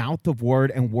 guys. Mouth of word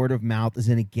and word of mouth is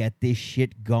going to get this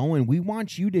shit going. We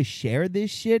want you to share this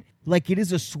shit like it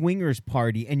is a swingers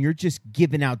party and you're just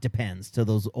giving out Depends to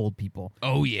those old people.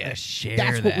 Oh, yeah. Share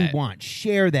That's that. what we want.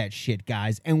 Share that shit,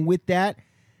 guys. And with that,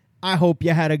 I hope you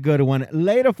had a good one.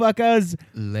 Later, fuckers.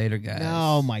 Later, guys.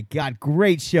 Oh, my God.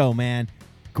 Great show, man.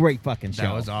 Great fucking show.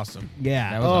 That was awesome.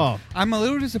 Yeah. That was awesome. I'm a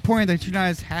little disappointed that you're not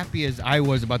as happy as I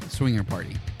was about the swinger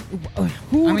party.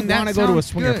 Who I would mean, that want to go to a sounds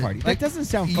swinger good. party? Like, that doesn't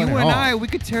sound You fun and at all. I, we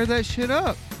could tear that shit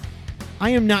up.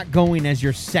 I am not going as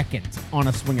your second on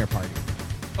a swinger party.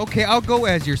 Okay, I'll go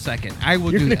as your second. I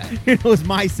will do that. It was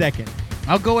my second.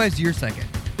 I'll go as your second.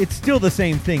 It's still the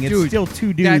same thing. It's Dude, still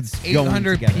two dudes That's going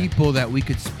 800 together. people that we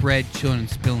could spread, chilling, and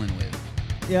spilling with.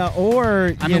 Yeah,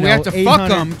 or I mean, we have to fuck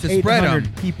 'em to spread 'em.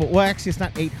 800 people. Well, actually, it's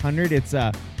not 800. It's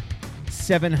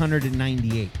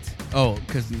 798. Oh,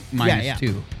 because minus yeah.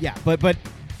 2. Yeah, but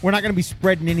we're not going to be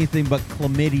spreading anything but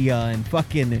chlamydia and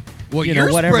fucking Well, you know,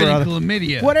 you're whatever spreading other,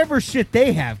 chlamydia. Whatever shit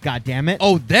they have. God damn it.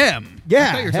 Oh, them. Yeah,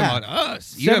 I thought you were yeah. talking about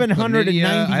us. You have 798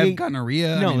 chlamydia, I have gonorrhea.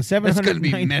 No, I mean, that's going to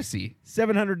 790 be messy.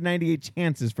 798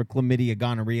 chances for chlamydia,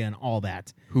 gonorrhea, and all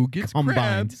that Who gets combined.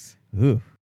 crabs? Ooh.